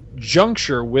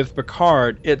juncture with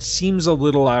Picard, it seems a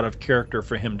little out of character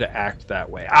for him to act that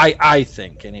way. I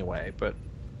think, anyway. But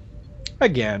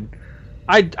again,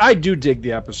 I do dig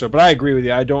the episode, but I agree with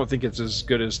you. I don't think it's as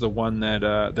good as the one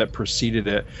that preceded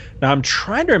it. Now I'm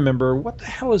trying to remember what the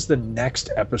hell is the next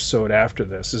episode after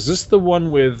this. Is this the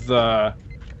one with the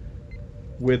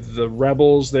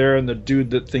rebels there and the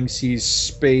dude that thinks he's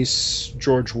Space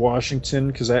George Washington?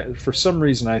 Because for some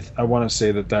reason I want to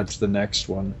say that's the next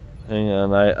one. Hang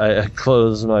on, I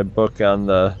closed my book on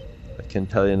I can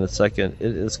tell you in a second.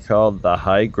 It is called The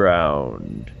High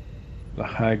Ground. The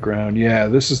High Ground, yeah.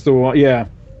 This is the one. Yeah,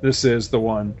 this is the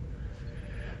one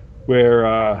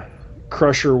where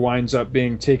Crusher winds up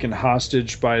being taken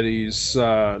hostage by these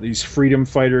freedom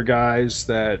fighter guys.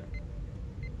 That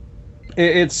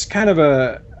it's kind of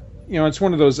a, it's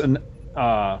one of those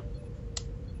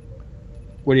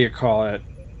what do you call it?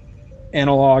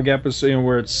 Analog episode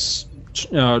where it's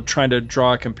trying to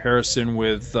draw a comparison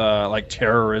with like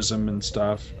terrorism and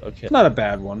stuff. Okay, not a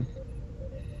bad one.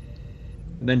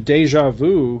 And then Deja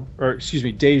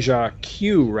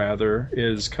Q, rather,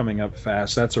 is coming up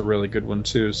fast. That's a really good one,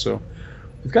 too. So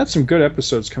we've got some good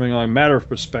episodes coming along. Matter of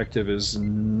Perspective is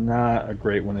not a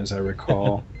great one, as I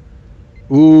recall.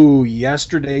 Ooh,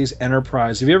 Yesterday's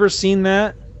Enterprise. Have you ever seen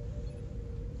that?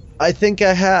 I think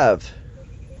I have.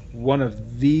 One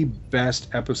of the best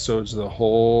episodes of the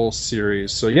whole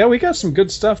series. So, yeah, we got some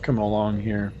good stuff coming along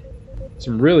here.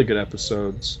 Some really good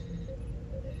episodes.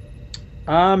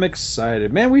 I'm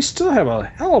excited. Man, we still have a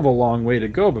hell of a long way to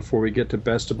go before we get to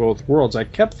Best of Both Worlds. I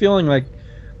kept feeling like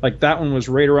that one was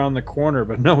right around the corner,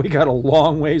 but no, we got a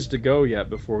long ways to go yet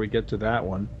before we get to that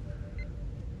one.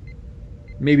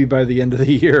 Maybe by the end of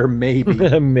the year,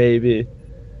 maybe. Maybe.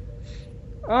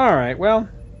 All right, well,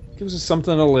 gives us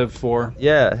something to live for.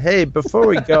 Yeah, hey, before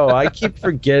we go, I keep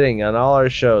forgetting on all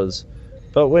our shows,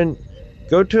 but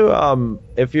go to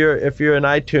if you're an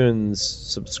iTunes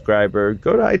subscriber,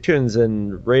 go to iTunes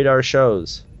and rate our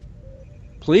shows.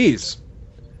 Please.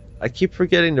 I keep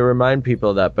forgetting to remind people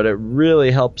of that, but it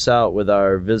really helps out with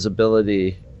our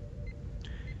visibility.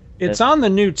 It's on the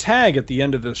new tag at the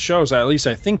end of the shows. At least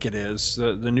I think it is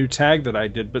the new tag that I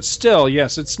did. But still,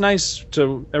 yes, it's nice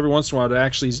to every once in a while to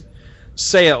actually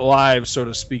say it live, so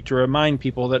to speak, to remind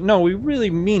people that no, we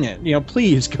really mean it.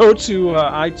 Please go to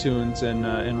iTunes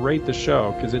and rate the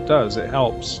show, because it does. It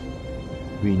helps.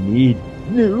 We need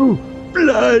new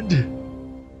blood.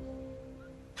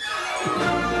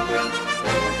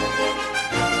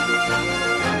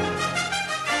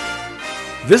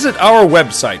 Visit our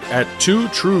website at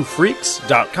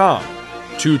twotruefreaks.com.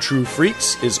 Two True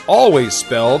Freaks is always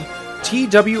spelled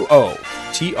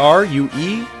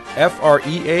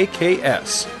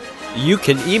TWOTRUEFREAKS. You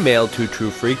can email Two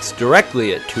True Freaks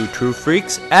directly at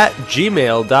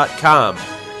twotruefreaks@gmail.com.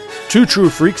 Two True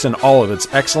Freaks and all of its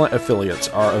excellent affiliates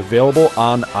are available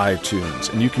on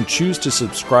iTunes, and you can choose to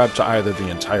subscribe to either the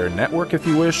entire network if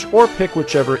you wish, or pick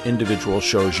whichever individual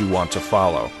shows you want to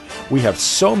follow. We have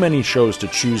so many shows to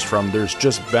choose from, there's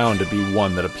just bound to be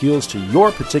one that appeals to your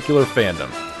particular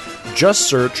fandom. Just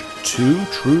search Two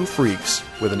True Freaks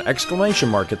with an exclamation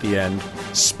mark at the end,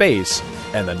 space,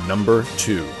 and the number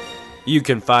 2. You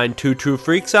can find Two True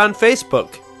Freaks on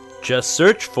Facebook. Just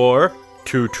search for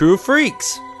Two True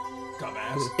Freaks.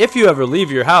 If you ever leave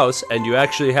your house and you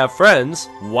actually have friends,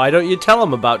 why don't you tell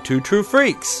them about Two True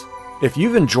Freaks? If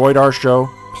you've enjoyed our show,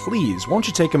 please, won't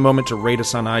you take a moment to rate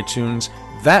us on iTunes?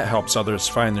 That helps others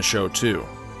find the show, too.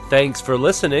 Thanks for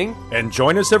listening. And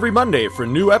join us every Monday for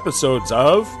new episodes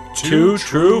of Two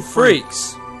True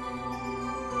Freaks.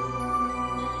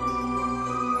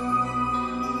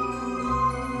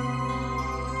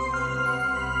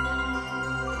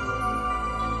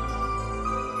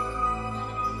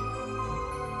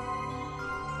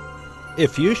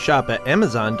 If you shop at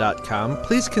Amazon.com,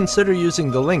 please consider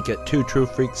using the link at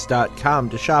twotruefreaks.com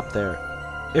to shop there.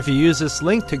 If you use this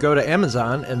link to go to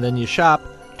Amazon and then you shop,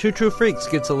 Two True Freaks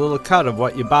gets a little cut of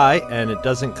what you buy, and it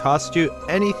doesn't cost you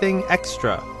anything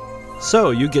extra.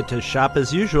 So you get to shop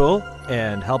as usual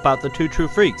and help out the Two True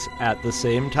Freaks at the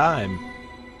same time.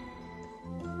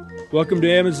 Welcome to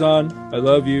Amazon. I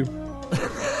love you.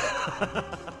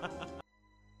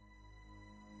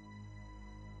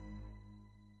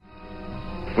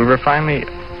 We were finally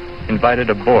invited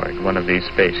aboard one of these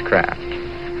spacecraft,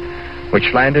 which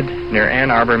landed near Ann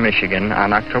Arbor, Michigan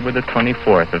on October the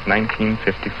 24th of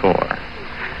 1954.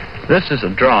 This is a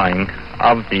drawing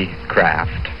of the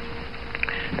craft.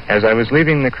 As I was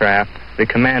leaving the craft, the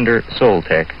commander,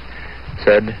 Soltec,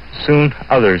 said, "Soon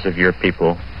others of your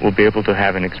people will be able to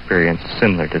have an experience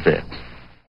similar to this."